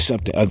 but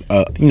something,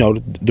 you know,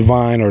 the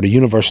divine or the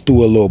universe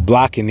threw a little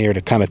block in there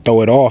to kind of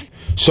throw it off,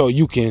 so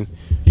you can,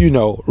 you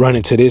know, run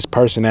into this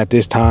person at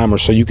this time, or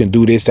so you can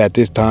do this at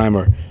this time,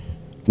 or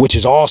which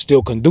is all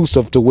still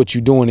conducive to what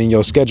you're doing in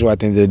your schedule. At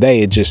the end of the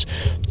day, it just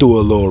threw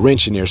a little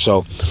wrench in there.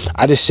 So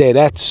I just say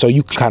that so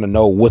you can kind of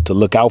know what to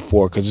look out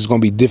for, because there's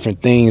going to be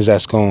different things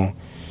that's going to,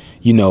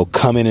 you know,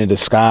 come in a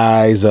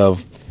disguise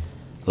of,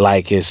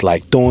 like, it's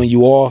like throwing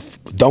you off.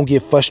 Don't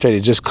get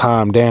frustrated. Just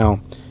calm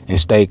down and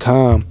stay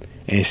calm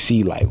and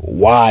see, like,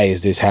 why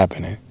is this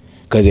happening?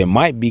 Because it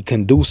might be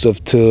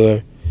conducive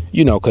to,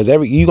 you know, because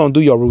you're going to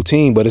do your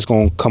routine, but it's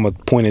going to come a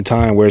point in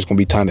time where it's going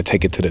to be time to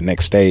take it to the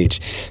next stage,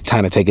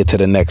 time to take it to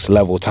the next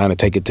level, time to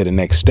take it to the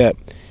next step.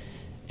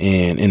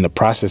 And in the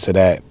process of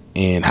that,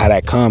 and how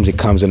that comes, it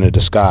comes in a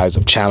disguise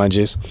of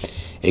challenges.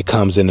 It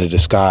comes in a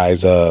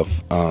disguise of,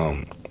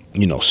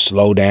 you know,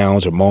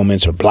 slowdowns or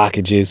moments or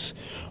blockages,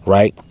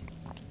 right?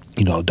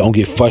 You know, don't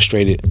get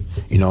frustrated,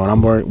 you know, and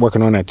I'm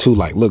working on that too.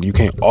 Like, look, you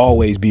can't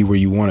always be where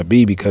you want to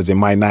be, because it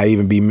might not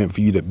even be meant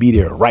for you to be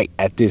there right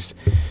at this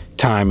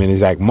time and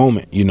exact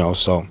moment, you know.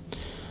 So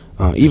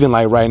even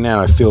like right now,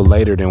 I feel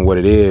later than what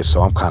it is.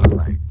 So I'm kind of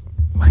like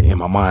in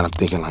my mind, I'm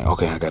thinking like,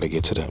 okay, I got to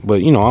get to that.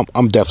 But, you know,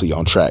 I'm definitely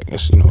on track.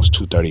 It's, you know, it's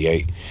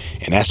 2:38,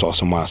 and that's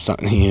also my son,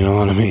 you know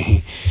what I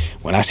mean?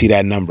 When I see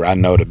that number, I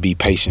know to be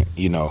patient,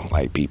 you know,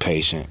 like be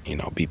patient, you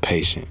know, be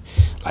patient.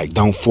 Like,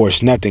 don't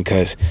force nothing,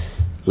 because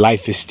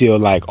life is still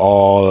like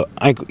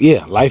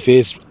life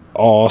is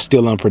all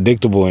still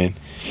unpredictable. And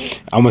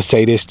I'm gonna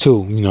say this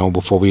too,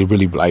 before we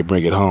really like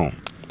bring it home.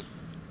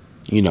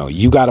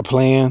 You got a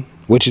plan,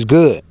 which is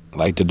good.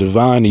 Like the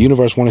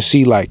universe want to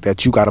see like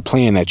that you got a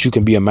plan, that you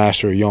can be a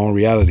master of your own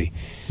reality.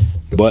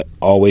 But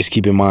always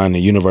keep in mind the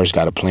universe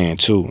got a plan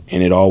too,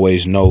 and it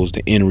always knows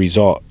the end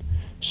result.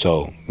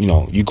 So,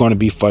 you're gonna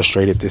be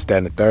frustrated, this, that,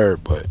 and the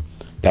third, but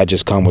that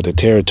just come with the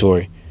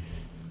territory.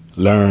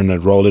 Learn to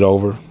roll it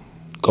over,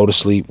 go to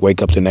sleep,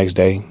 wake up the next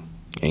day,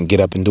 and get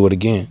up and do it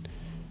again.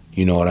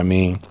 You know what I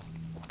mean?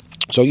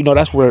 So,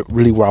 that's where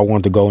I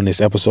wanted to go in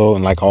this episode.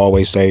 And like I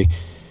always say,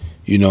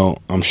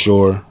 I'm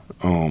sure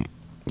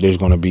there's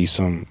going to be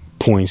some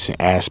points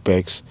and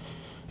aspects.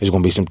 There's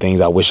going to be some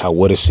things I wish I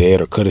would have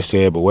said or could have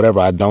said, but whatever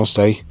I don't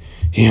say,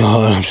 you know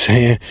what I'm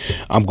saying,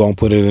 I'm going to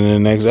put it in the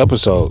next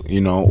episode,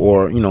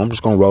 or, I'm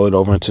just going to roll it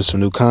over into some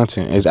new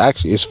content.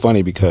 It's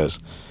funny because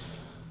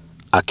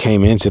I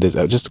came into this,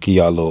 just to give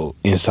y'all a little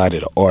insight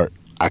of the art,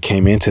 I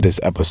came into this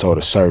episode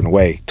a certain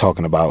way,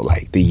 talking about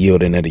like the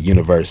yielding of the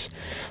universe.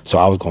 So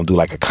I was going to do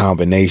like a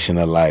combination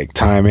of like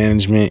time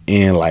management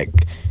and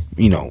like,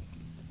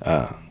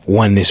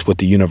 oneness with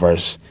the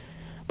universe.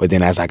 But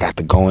then as I got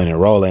to going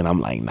and rolling, I'm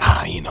like,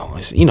 nah,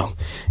 it's, you know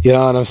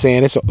what I'm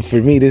saying? It's,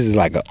 for me, this is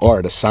like an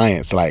art, a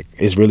science. Like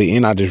it's really,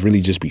 and I just really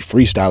just be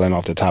freestyling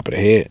off the top of the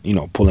head,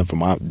 pulling from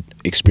my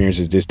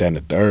experiences, this, that, and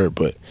the third.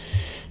 But,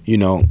 I'm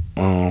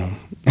gonna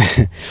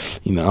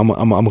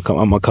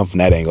come from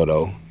that angle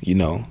though,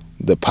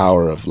 the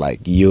power of like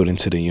yielding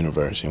to the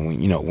universe. And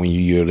when you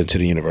yield into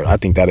the universe, I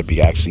think that'd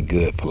be actually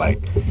good for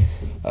like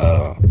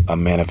a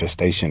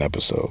manifestation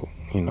episode.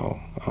 We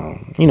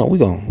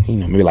gonna,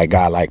 maybe like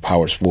God like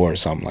Powers 4 or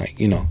something, like,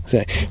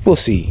 we'll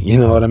see, you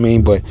know what I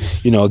mean? But,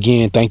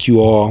 again, thank you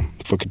all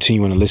for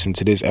continuing to listen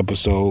to this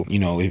episode.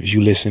 If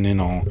you listening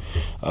on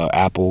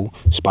Apple,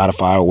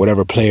 Spotify, or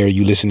whatever player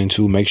you listening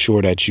to, make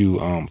sure that you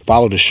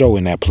follow the show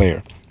in that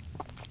player,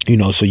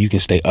 so you can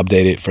stay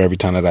updated for every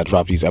time that I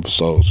drop these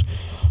episodes.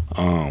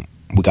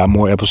 We got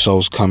more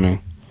episodes coming.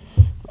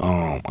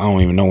 I don't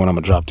even know when I'm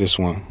gonna drop this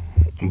one,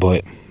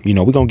 but,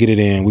 we're gonna get it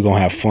in. We're gonna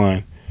have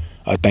fun.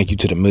 Thank you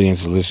to the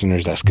millions of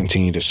listeners that's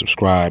continue to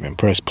subscribe and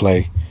press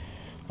play.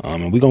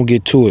 And we're going to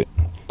get to it.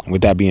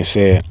 With that being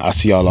said, I'll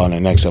see y'all on the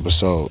next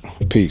episode.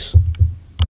 Peace.